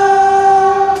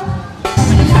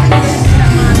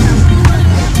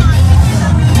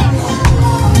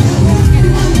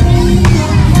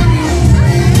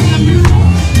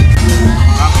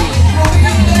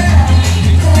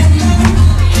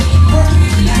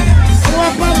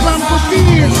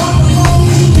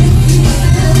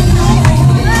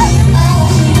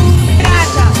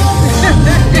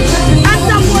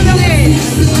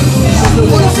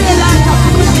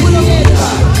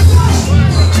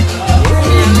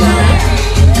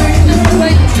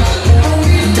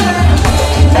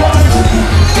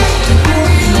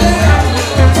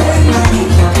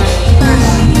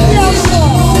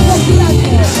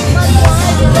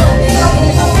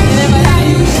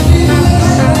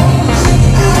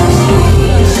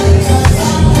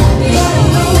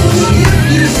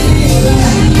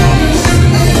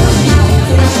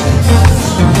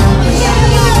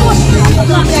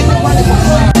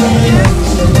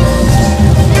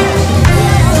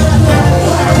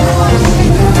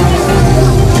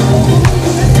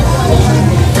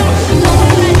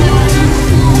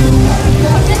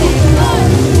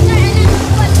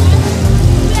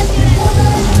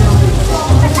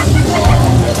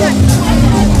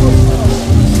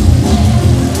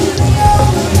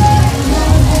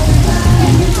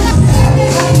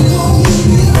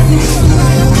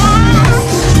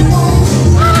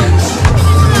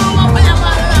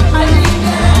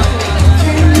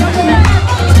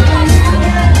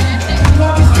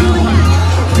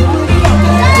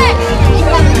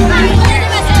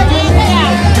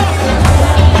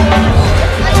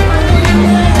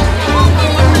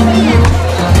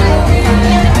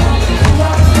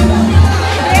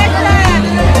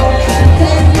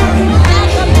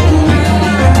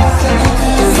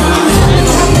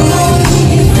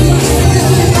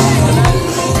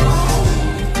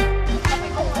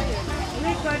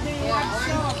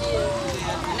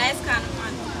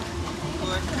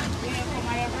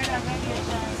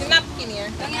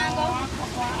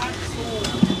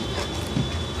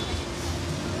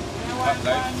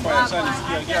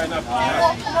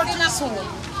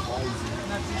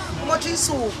How much is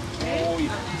soup?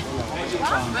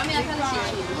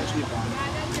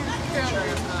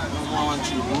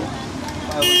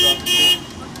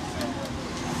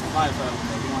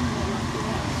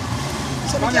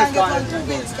 So we can get one 2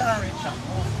 beans, can?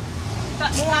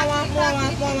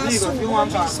 More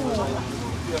soup.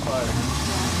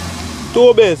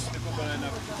 2 base.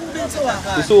 2 beans what?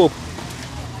 The soup.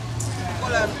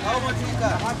 How much you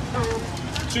got?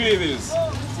 3 bills.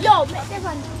 Yo, make that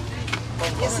one.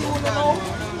 You see who know?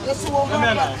 You see who know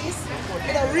practice?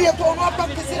 You know, real to know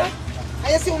practice, you know?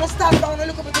 And you see who stand down and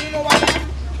look up at you, you know what?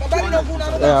 Nobody know who know.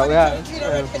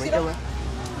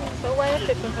 So why are you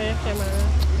taking for your camera?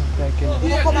 You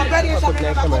know, come and bring your shop in the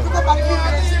back, come and keep it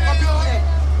and sit up your head.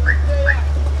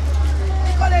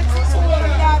 You collect this one,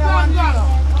 the other one, you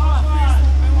know?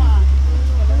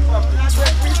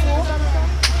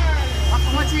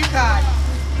 How much you got?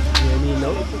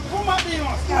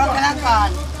 How can I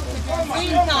call?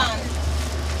 Green can.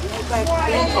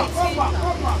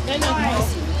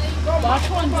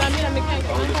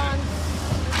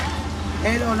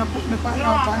 Hello, no put me on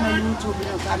YouTube, you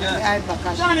know, because I have a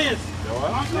cash. You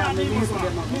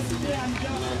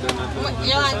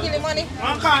want to give me money?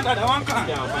 One can, Dada, one can.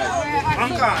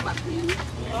 One can.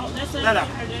 Dada,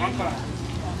 one can.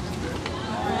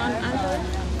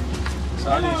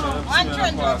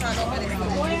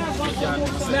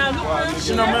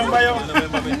 She don't remember you?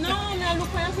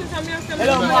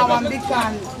 Hello, Mom, one big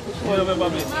can.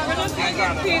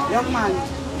 Young man,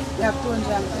 you have 200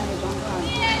 can.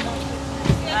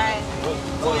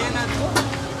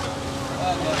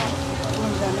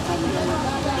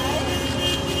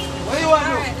 What do you want to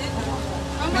do?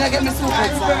 I'm going to get me soup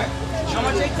outside. How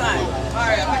much you got?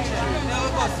 Alright, how much you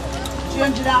got?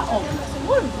 300 up.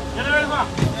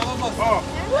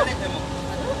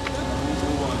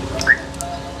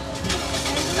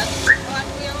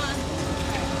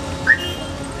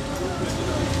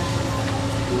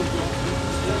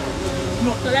 No,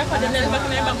 so that's what the nail back in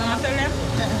the back of my film.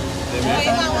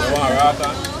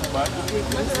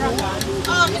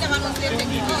 Oh, I never know the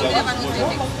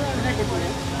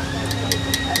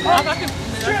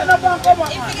Straighten up and come on.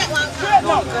 Straighten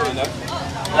up.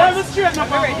 Let me straighten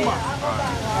up and come on.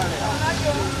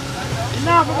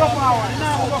 Enough of power.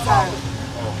 Enough of power.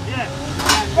 Yeah.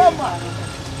 Come on.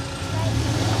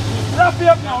 Wrap it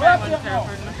up now. Wrap it up now.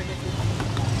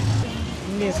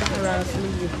 Yes, I'm around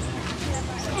sleep.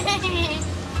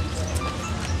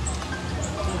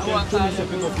 I want to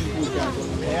pick up the food.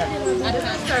 I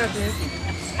don't serve this.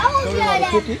 I won't do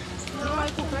that. Cookie?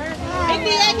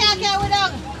 Maybe I can't get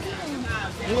without.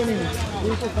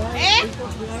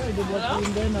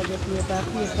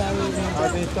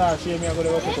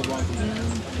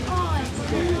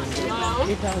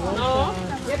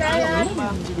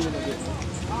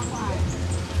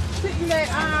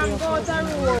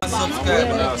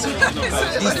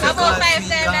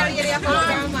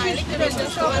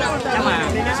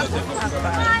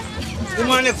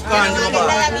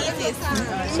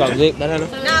 Subject, Dada.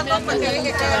 Now go for the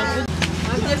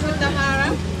Sahara.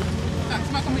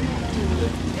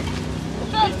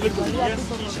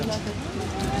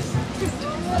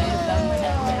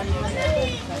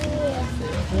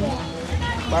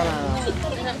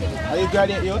 Are you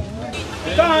graduate yet?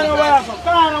 Can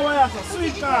away,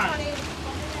 sweet can.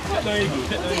 There you go.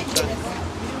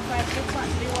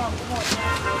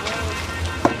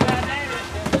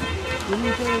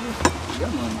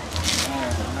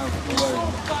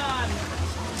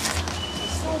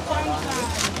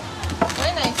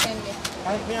 When I send it.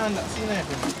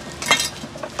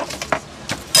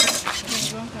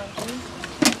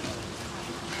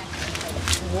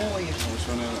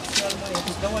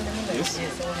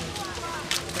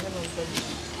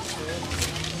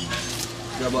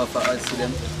 Grab off for us to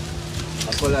them.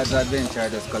 A Colors Adventure,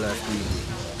 just Colors TV.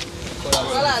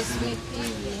 Colors Sweet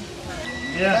TV.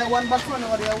 Yeah. One back one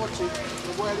over there, watch it.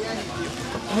 The boy there.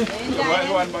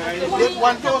 Get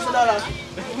 $1,000.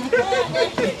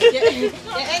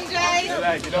 You enjoy?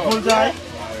 Full time?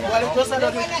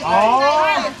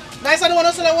 Oh. Nice, I don't want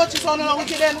to sell watch it, so I don't know what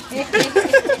you then.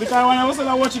 Because when I was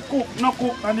saying watch it cook, not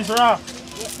cook, and it's raw.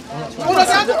 Who does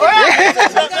that?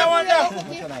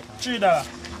 $3.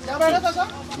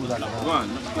 One.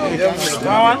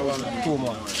 2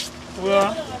 more.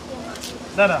 Yeah.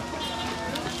 Dada.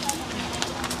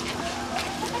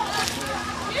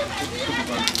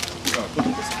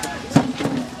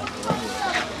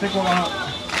 Take one.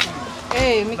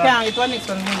 Hey, me can't eat one next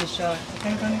one, Monisha.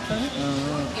 Can you eat one next one?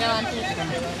 Yeah,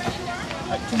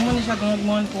 Two Monisha going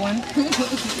one to one.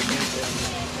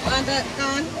 want that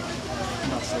gone?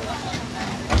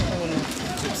 Oh,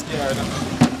 Jesus.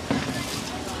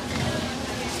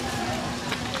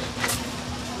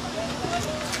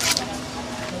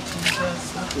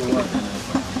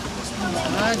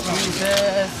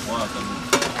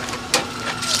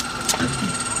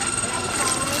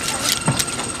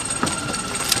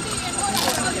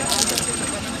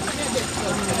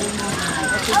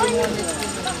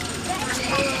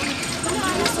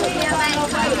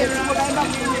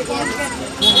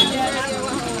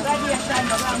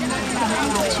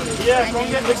 Yeah, come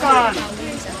get the can.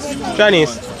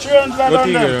 Chinese. Children's blood What on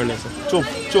you them. doing on this? Chop,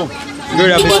 chop. Go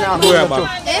here with Dora bag.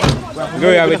 Go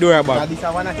here with Dora bag. Who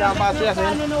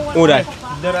that?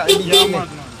 Yeah, man.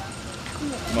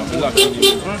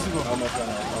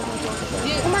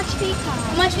 How much fee card?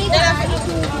 How much fee card?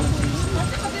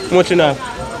 How much you know?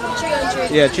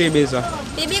 300. Yeah, 3 bills. The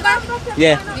bigger?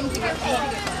 Yeah.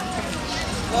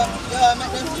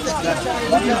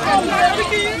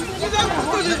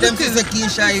 Them is a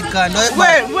Keisha icon.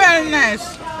 Well,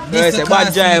 nice. This Yes, is a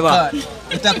bad driver.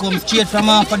 It a come straight from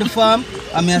off of the farm.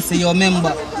 I mean, I say your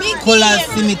member. Colors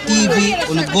Simi TV.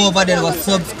 When you go over there, go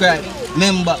subscribe,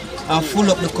 member, and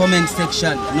full up the comment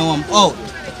section. Now I'm out.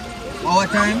 Our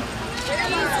time.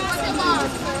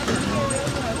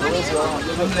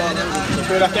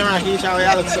 The camera, Keisha, we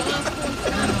are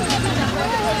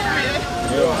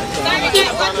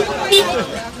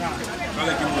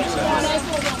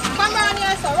Come around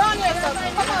here, sir. Round here, sir.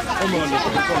 Come on,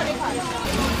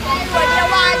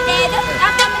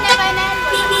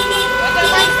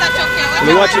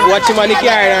 Me watch him on the car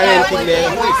and anything there.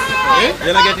 You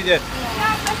don't get it yet?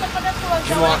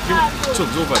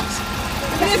 Chugs over this.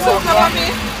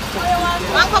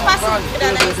 One cup of soup.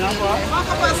 One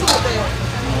cup of soup.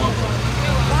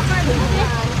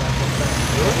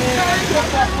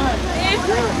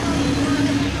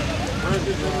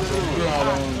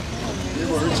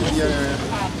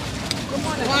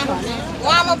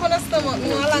 Warm up on the stomach.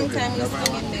 No, a long time no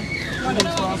spring in there. One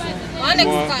next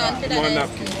can for More that.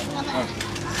 napkin.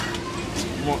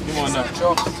 More napkin.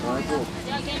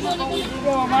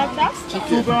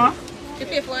 You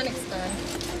pay for one next can.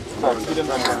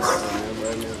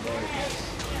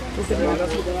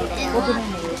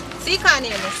 See can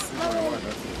you miss?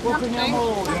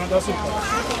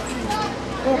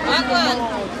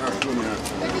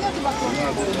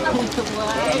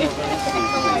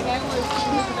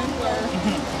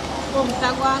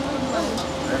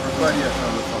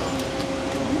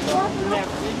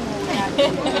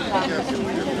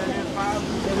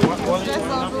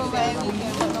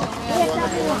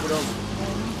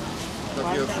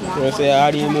 You say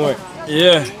how do you more?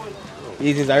 Yeah.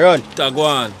 This is a run.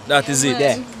 Tagwan. That is it.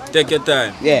 Yeah. Take your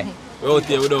time. Yeah. We're out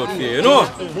here without fear, you know?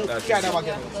 That's it.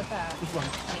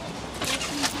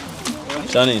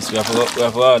 Shanice, we have to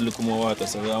look more water,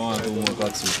 so we want to do more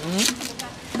cat soup.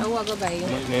 I want to go buy you.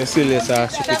 You still let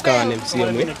us shoot the car them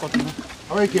same way.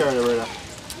 How are you carrying, brother?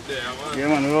 Yeah,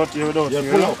 man, we're out here without you.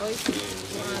 Pull up.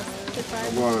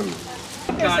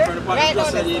 Check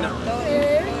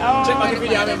back the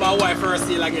video about why first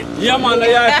sale again. Yeah, man, the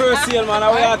first sale, man. I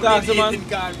want to talk to man.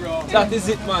 That is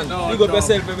it, man. Big up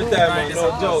yourself every time, man.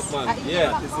 No joke, man.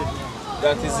 Yeah,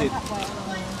 that is it.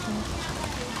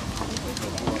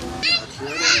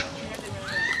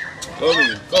 Come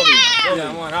in.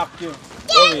 Yeah, man, happy.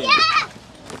 Come in.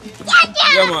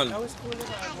 Yeah, man.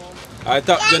 I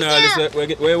talk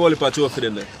generally, we hold a two for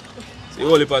them there. See,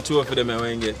 hold a two for them and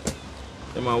we get.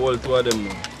 Yeah, man, hold two of them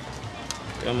now.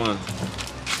 Yeah, man.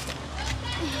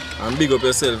 And big up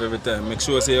yourself every time. Make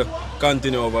sure you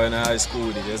continue over in high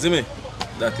school. You see me?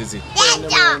 That is it.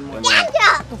 Yeah, man.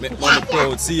 Make mommy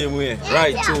proud, see him way.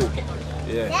 Right, too.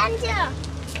 Yeah.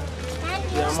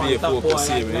 Stay focused,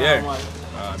 see me. Yeah.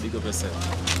 Big up yourself.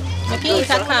 Give a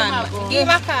can. Give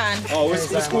a can. Oh, which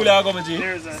school are you going to?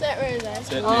 Set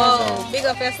Rosa. Oh, big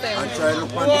up yourself. And try to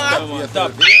look on the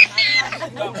top.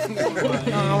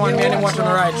 I want me anyone to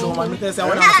ride show, man. Because I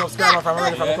want to subscribe from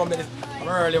comedy. I'm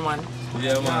early, man.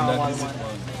 Yeah, man, that is it, man.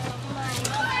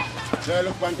 Try to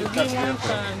look on the top.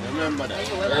 Remember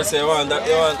that. I say, you want that,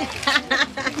 you want.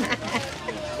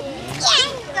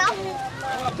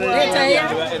 Yeah,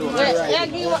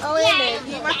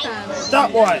 give a can.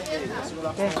 Stop, boy.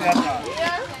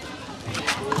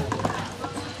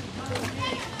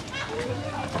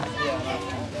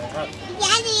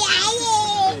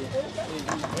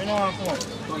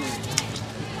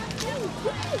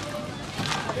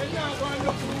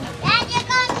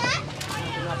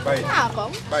 Bite.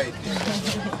 Bite.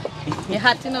 You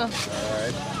hot, you know?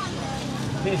 Alright.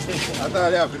 That's all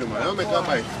you have to do, man. Don't make a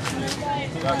bite.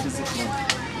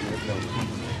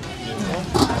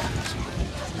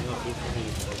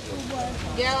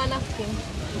 Girl, one napkin.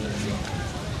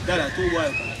 Dada, 2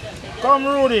 boys. Come,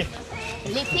 Rudy.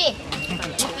 Lippy. Lippy,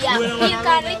 I'm milk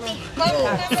and Lippy. Come,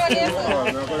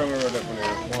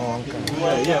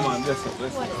 Yeah, man, bless it.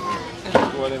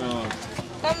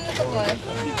 Come, little boy.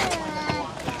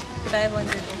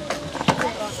 500.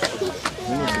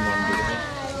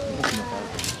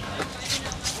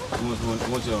 How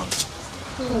much you want?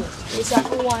 This is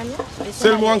for one.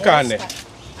 Sell me 1 can there.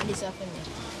 And this is for me.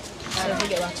 So we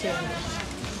get what you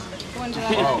want.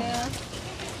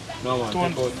 No man,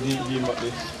 take out, give back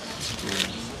this.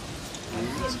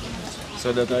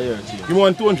 So that I hear it. You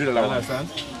want $200 one? Understand?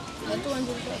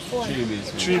 3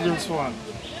 bills. 3 bills for one.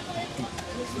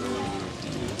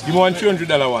 You want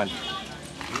 $300 one?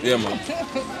 Yeah, man.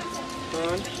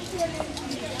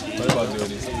 What about you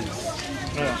this?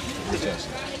 Yeah. Josh.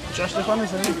 Josh the funny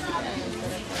thing.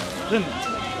 Didn't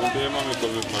Okay, mommy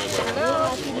come with my bag. No,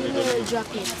 I think we will drop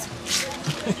it.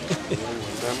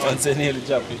 Man say nearly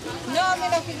drop it. No, I'm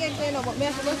not forget to know, but I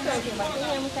have to go start it. But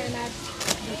I'm kind of...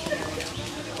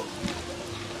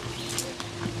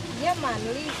 Yeah, man,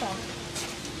 Lisa.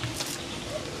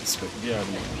 Yeah,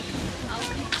 man.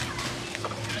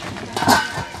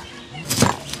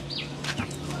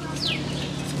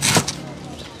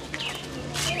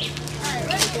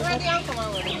 Ready, come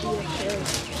on with it.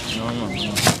 No, no,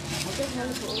 no.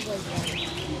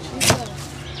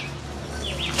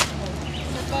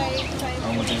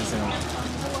 How much is it?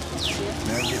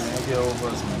 Maybe over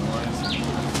us, man.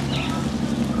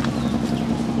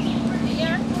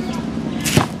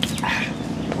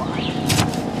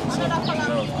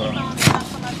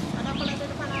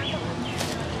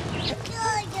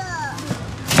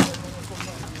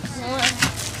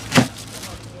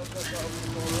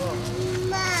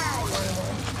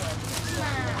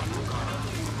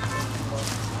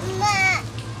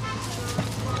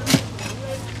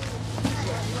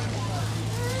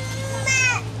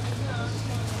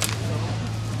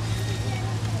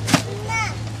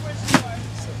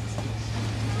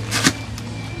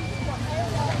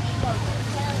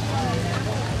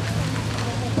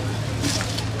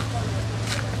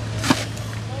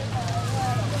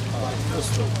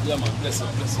 Yeah, man, bless you,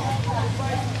 bless you.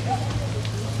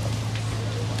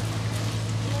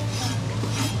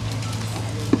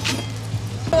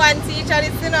 One teacher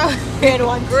is, you know,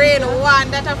 grade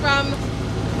 1 that are from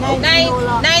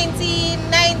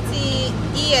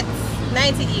 1998.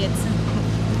 98.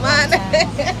 Man.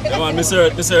 Yeah, man,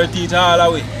 Mr. Teacher all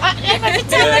the way.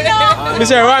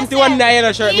 Mr. Ram to one day,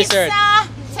 you shirt, Mr.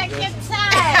 Take your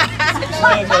time.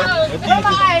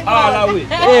 All the way.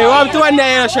 Hey, Ram to one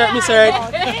day, you shirt, Mr.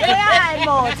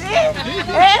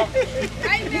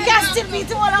 You can still beat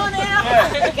the one on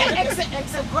there. You can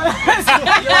exit one.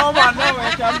 Yo, man, now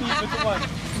I can beat with one.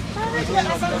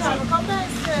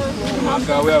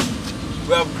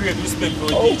 We have great respect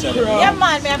for each other. Yeah,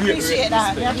 man, I appreciate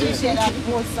that. I appreciate that.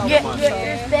 Great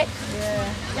respect.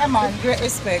 Yeah, man, great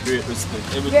respect. Great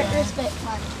respect. Great respect,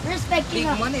 man. Respect, you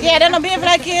know. Yeah, they're not behaving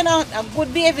like you, know. A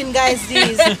good behaving guys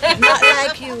these. Not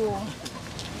like you.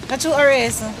 Not you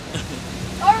erase.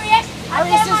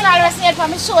 Erase is always said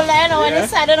from my shoulder, you know, on the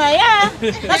side, you know, yeah.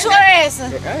 Not you erase.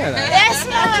 Yes,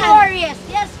 man. Not you erase.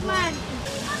 Yes, man.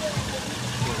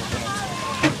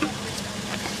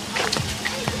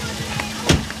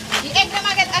 The egg them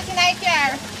get at in the car.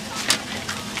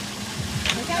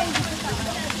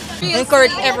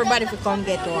 Encourage everybody to come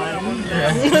get one.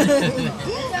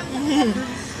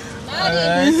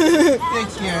 Alright,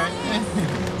 take care.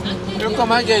 You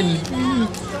come again.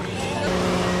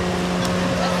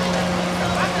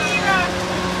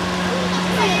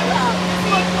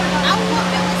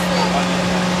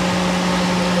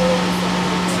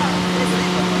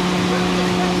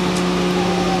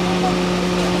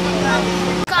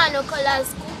 Kano colors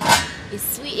is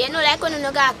sweet. You know, like when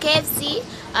you got KFC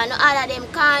and all of them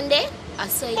candy, I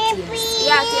saw it taste.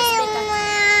 Yeah, it tastes better.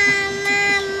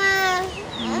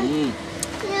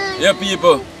 Yeah,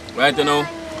 people, right now,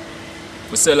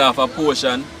 we sell off a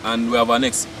portion and we have our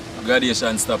next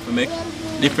graduation stop to make.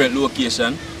 Different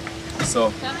location.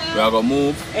 So, we are going to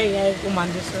move.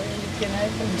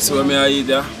 So, we are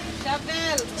here.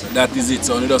 That is it.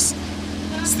 So, you just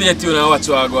stay tuned and watch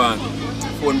what I go on.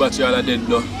 Phone battery all are dead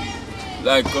though.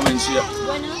 Like, comment, share,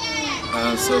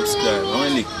 and subscribe. How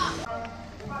many?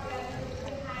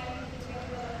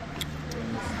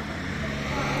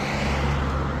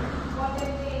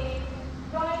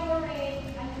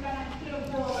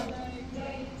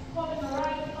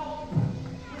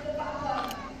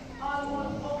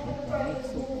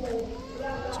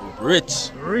 Rich.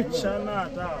 Rich or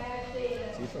not? You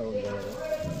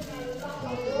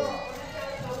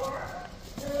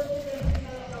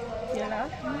know?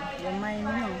 You mind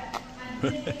me.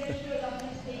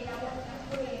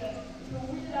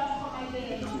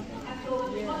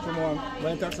 Come on,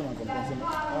 when the taxi man comes, oh,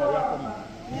 yeah, come on.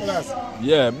 Yes.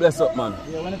 Yeah, bless up, man.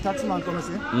 Yeah, when the taxi man comes,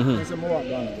 see, Mhm. say more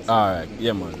down. Alright,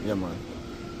 yeah, man, yeah, man.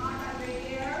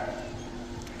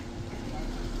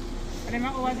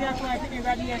 Remember what you have to write in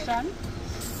graduation?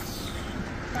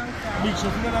 Big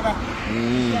chef, you know that?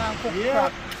 Yeah, cook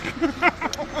crap.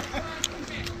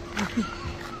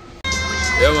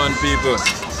 Yeah, man, people.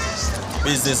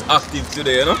 Business active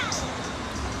today, you know?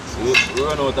 We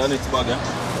run out of next bag, yeah?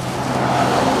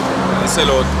 We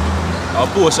sell out a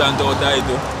portion to our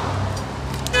title.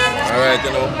 Alright,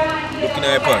 you know, looking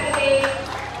at your pan.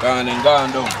 Gone and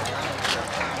gone down.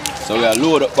 So we are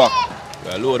load up back.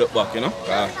 We are load up back, you know?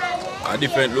 A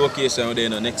different location there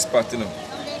in the next spot, you know?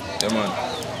 Yeah, man.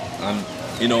 And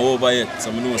you know, over yet, so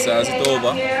I know so as it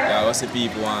over, yeah, I see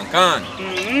people want can.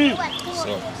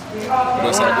 So, we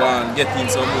just go and get in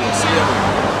some more, see you,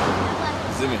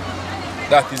 see me?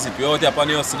 That is it, we out here on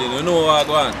the hustle, you know what I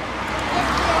go on.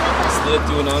 Stay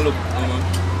tuned and look, you know.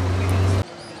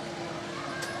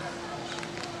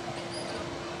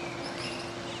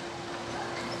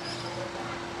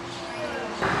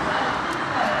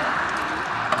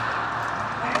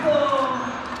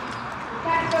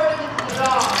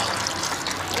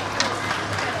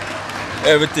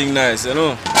 Everything nice, you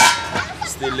know.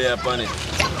 Still there upon it.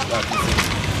 That is it.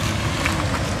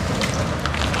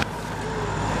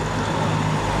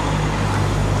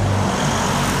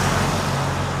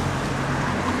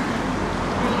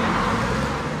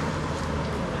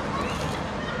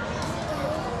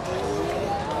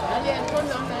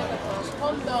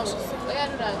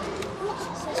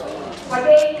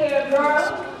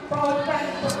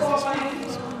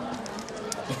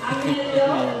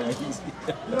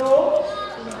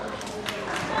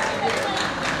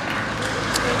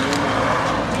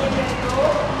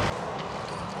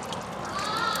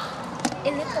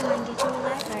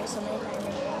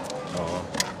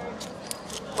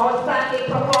 Outstanding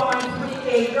performance,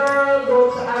 pre-K girl,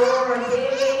 goes to Aurora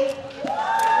Davis.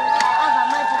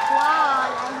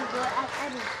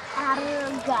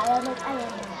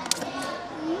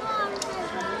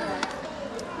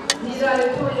 These are the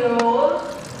 2-year-olds.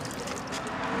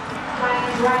 Mine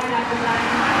is right at the line.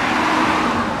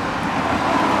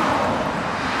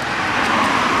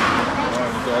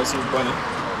 You guys so funny.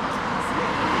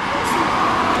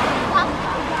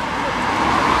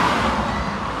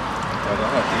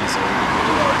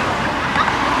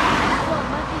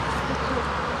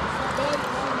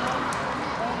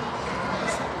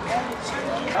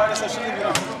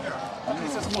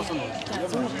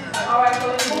 Alright, so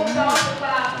we move down to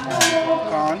class 2.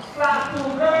 Class 2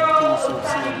 girls,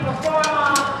 outstanding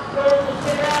performer, goes to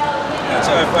Chanel. Yeah,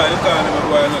 try to find the car and I'm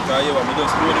going to tell you what, I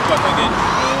just throw the pot again.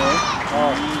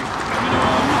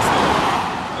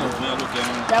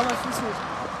 That was this week.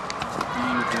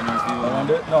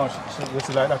 No,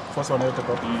 she like that first one you took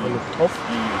up. Look off.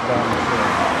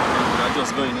 I'm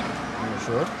just going in. You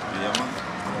sure? Yeah, man.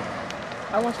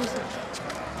 How much is it?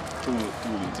 2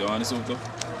 weeks. You want this one too?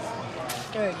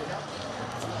 30.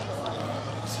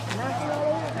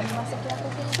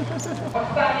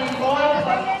 Outstanding boys,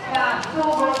 class 2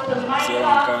 goes to Michael.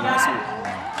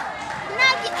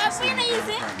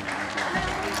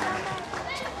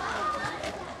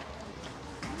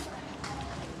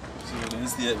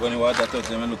 When you watch that touch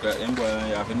them and look at him, boy,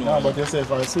 you have to know. No, but you say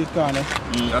for a sweet corn, eh?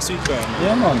 A sweet corn?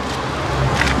 Yeah, man.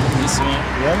 This one?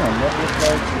 Yeah, man. That look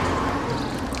like...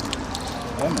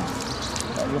 Yeah, man.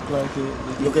 That look like...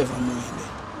 Look at mine.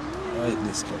 Right,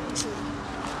 this color.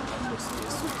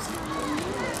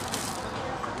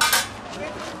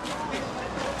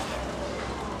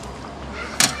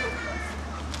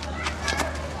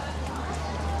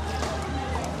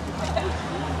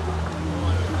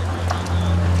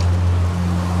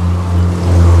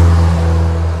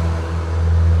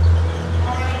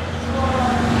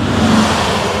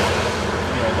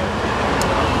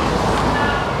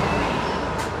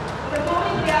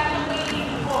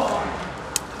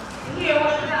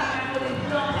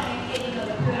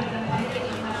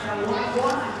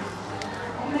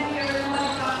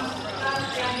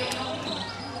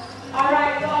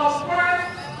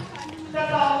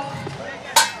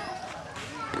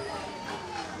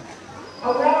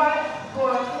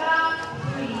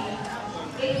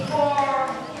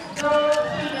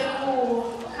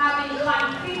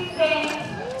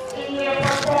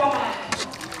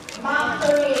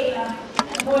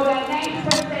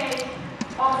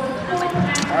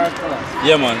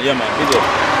 Yeah man, big up.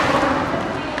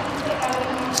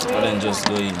 And then just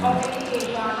go in.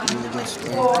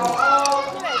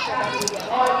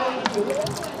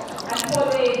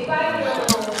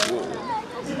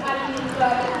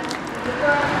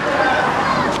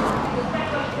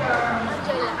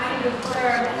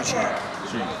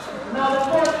 Now the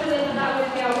first student that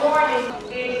will be awarded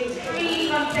is 3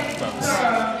 consecutive terms.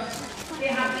 They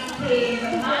have been playing the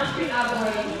mastery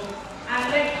average. And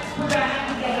let's put our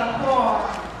hands together for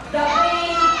the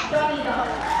main Donnie.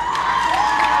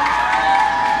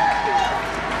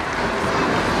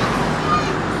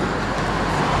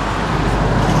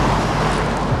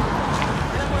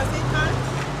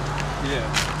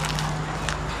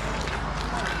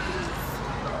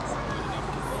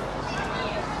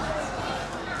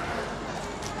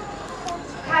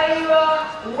 Kyra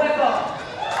Weber.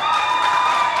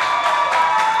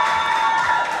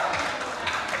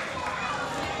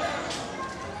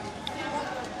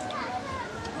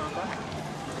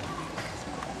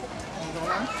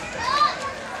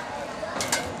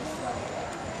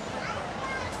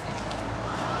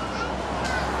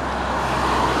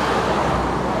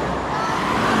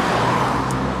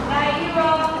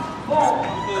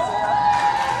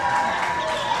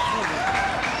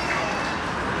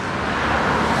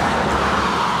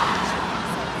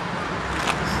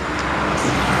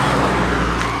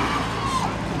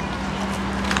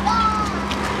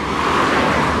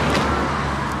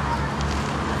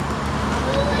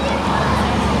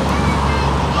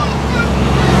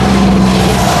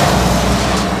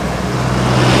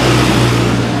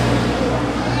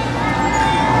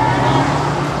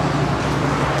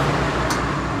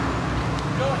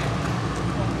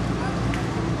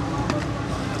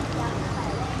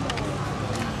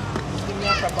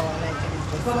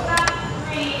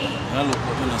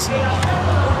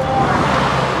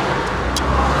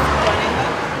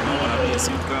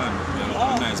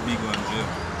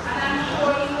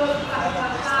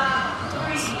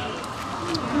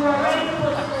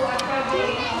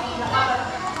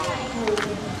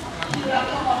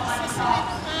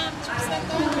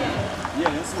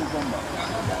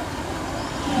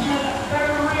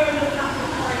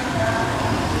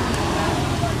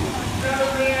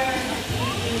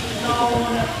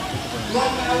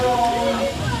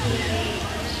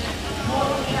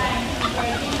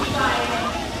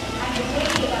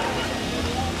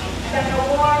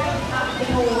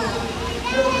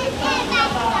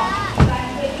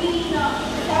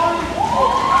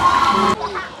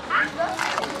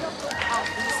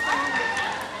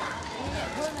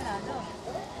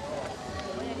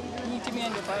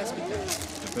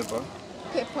 Pepper?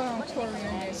 Pepper and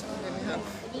coriander is what we have.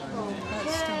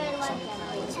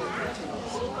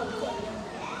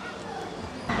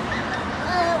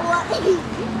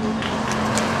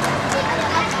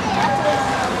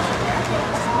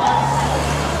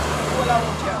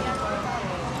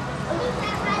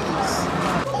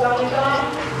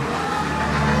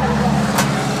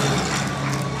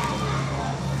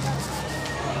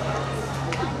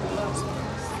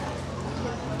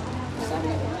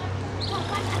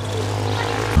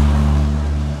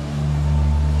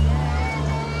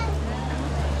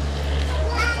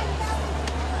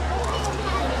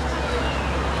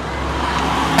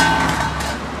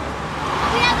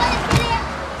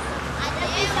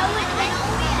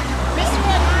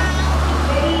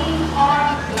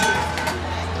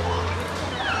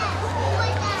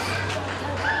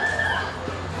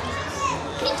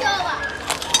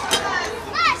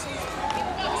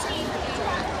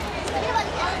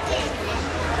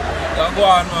 Go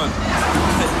on, man.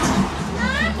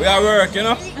 We are work, you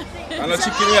know? And the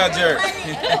chicken we are jerk.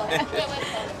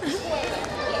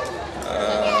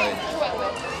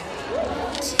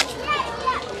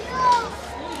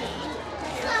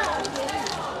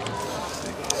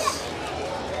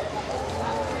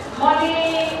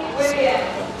 Money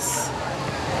Williams.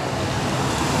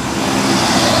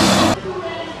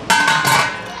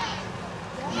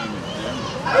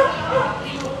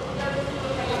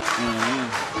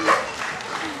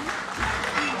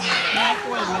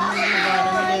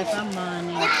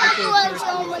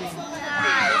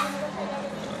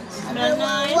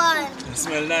 It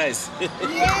smells nice. Okay,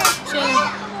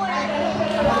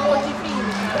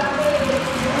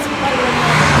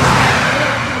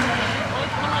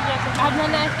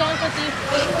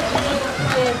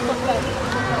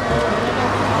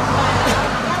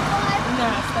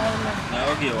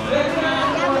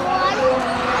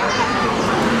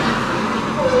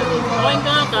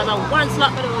 one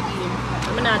slot for the whole game.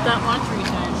 I'm going to attack one 3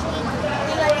 times.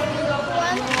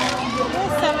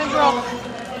 Yes, 7 broke.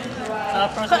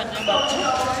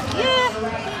 Yeah.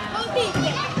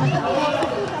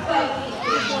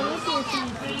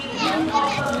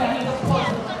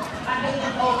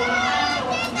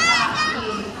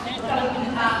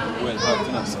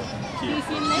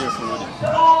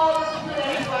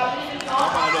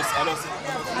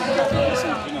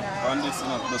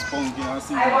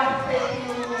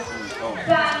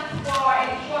 for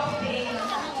entrusting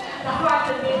the heart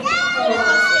of this school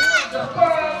the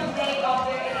first day of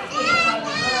their educational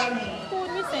journey.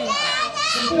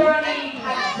 The journey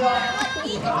has just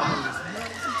begun.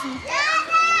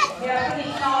 They are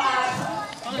sitting now at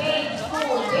basic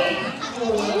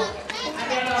school, and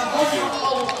they're now moving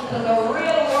out into the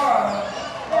real world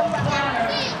of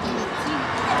primary.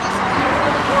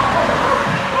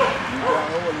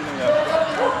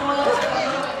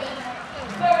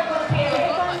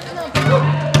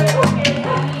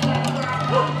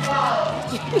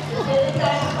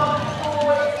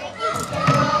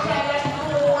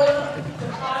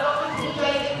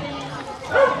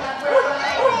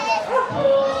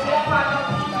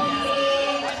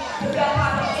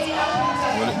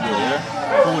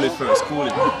 Cool it first, cool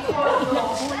it.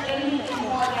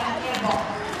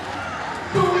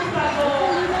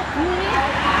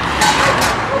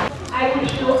 I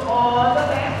wish you all the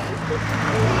best.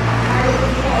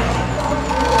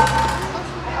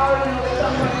 I already know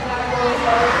someone that will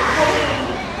coming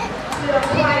to the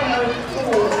primary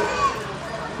school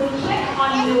to check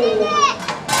on you and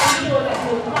sure that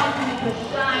you continue to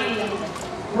shine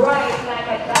bright like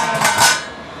a diamond.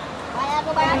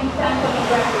 And stand for the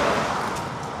record.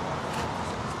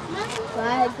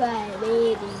 Bye-bye,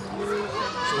 baby.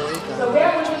 So where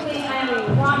would you think I am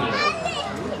promised?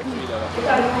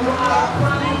 Because you are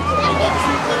promised.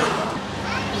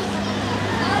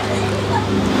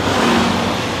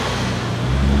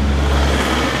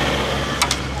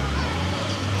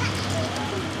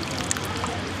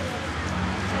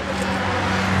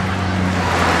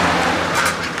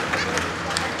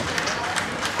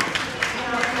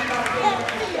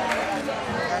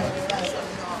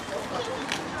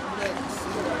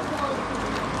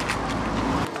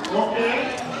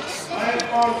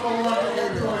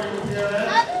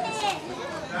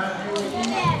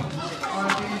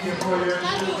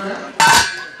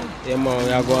 Yeah, man,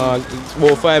 we are going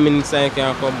about 5 minutes and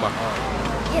can come back.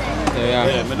 Yeah,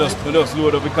 Yeah, me just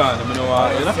load up the car, I know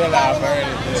what, you know?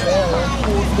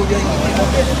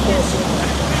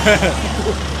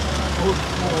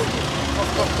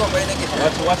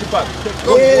 Watch it back.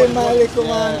 Hey, my little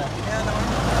man.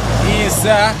 Yes,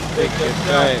 sir. Take your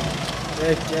time.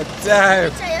 Take your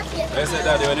time. I said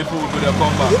that when the food will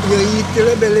come back. You eat till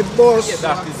the belly bust. Yeah,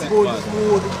 that is it, Good man.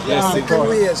 food. Yes, You of can course.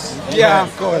 waste. Yeah,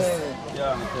 of course.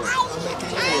 Yeah, of course.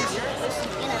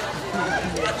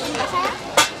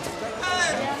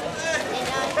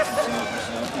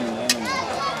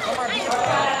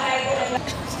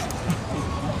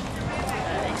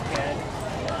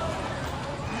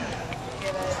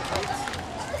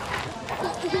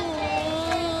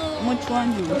 Which one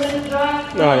you?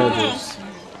 No, no juice.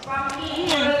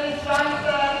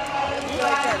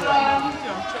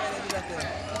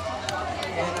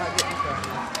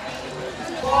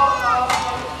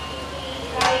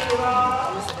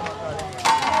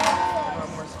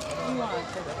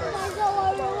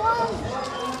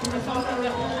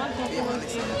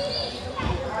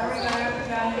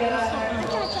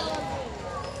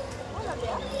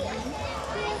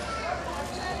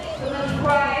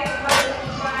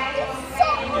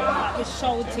 It's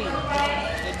shouting.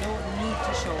 They don't need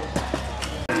to shout.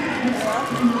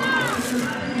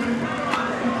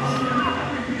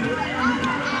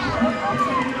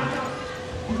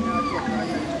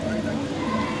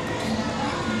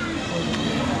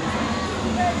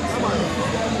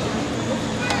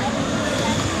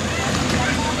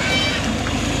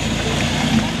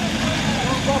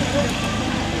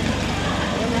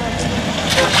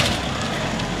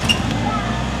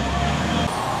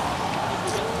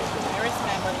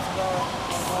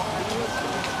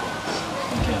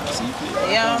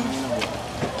 Yeah.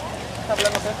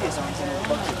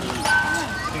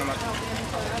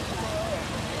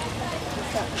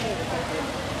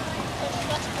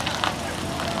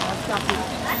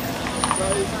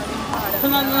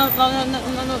 No,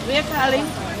 we're calling.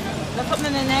 Look up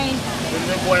in the name.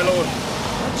 Boil out.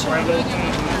 Boil out.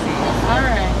 All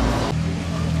right.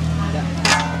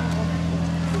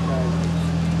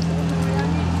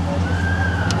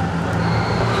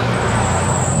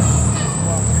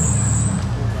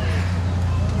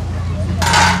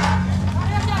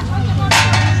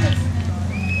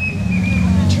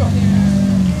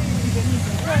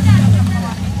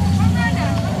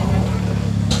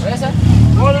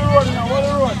 Hold the road now, hold the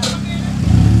road.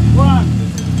 Go on.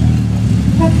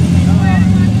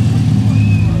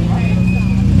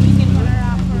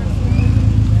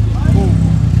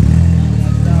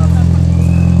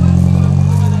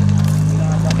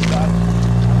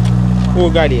 Who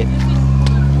got it?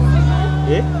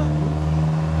 Eh?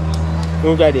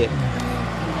 Who got it?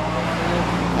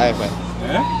 High five.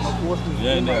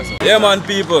 Yeah, man,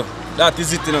 people. That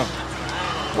is it, you know.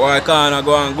 Boy, can't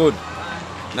go on good.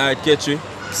 Night catch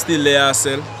still there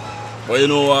sell. But you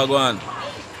know what go on.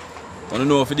 I don't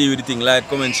know if you do with the thing. Like,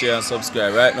 comment, share, and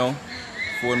subscribe. Right now,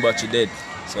 phone battery dead.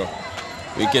 So,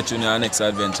 we catch you in our next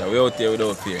adventure. We're out here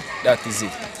without fear. That is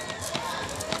it.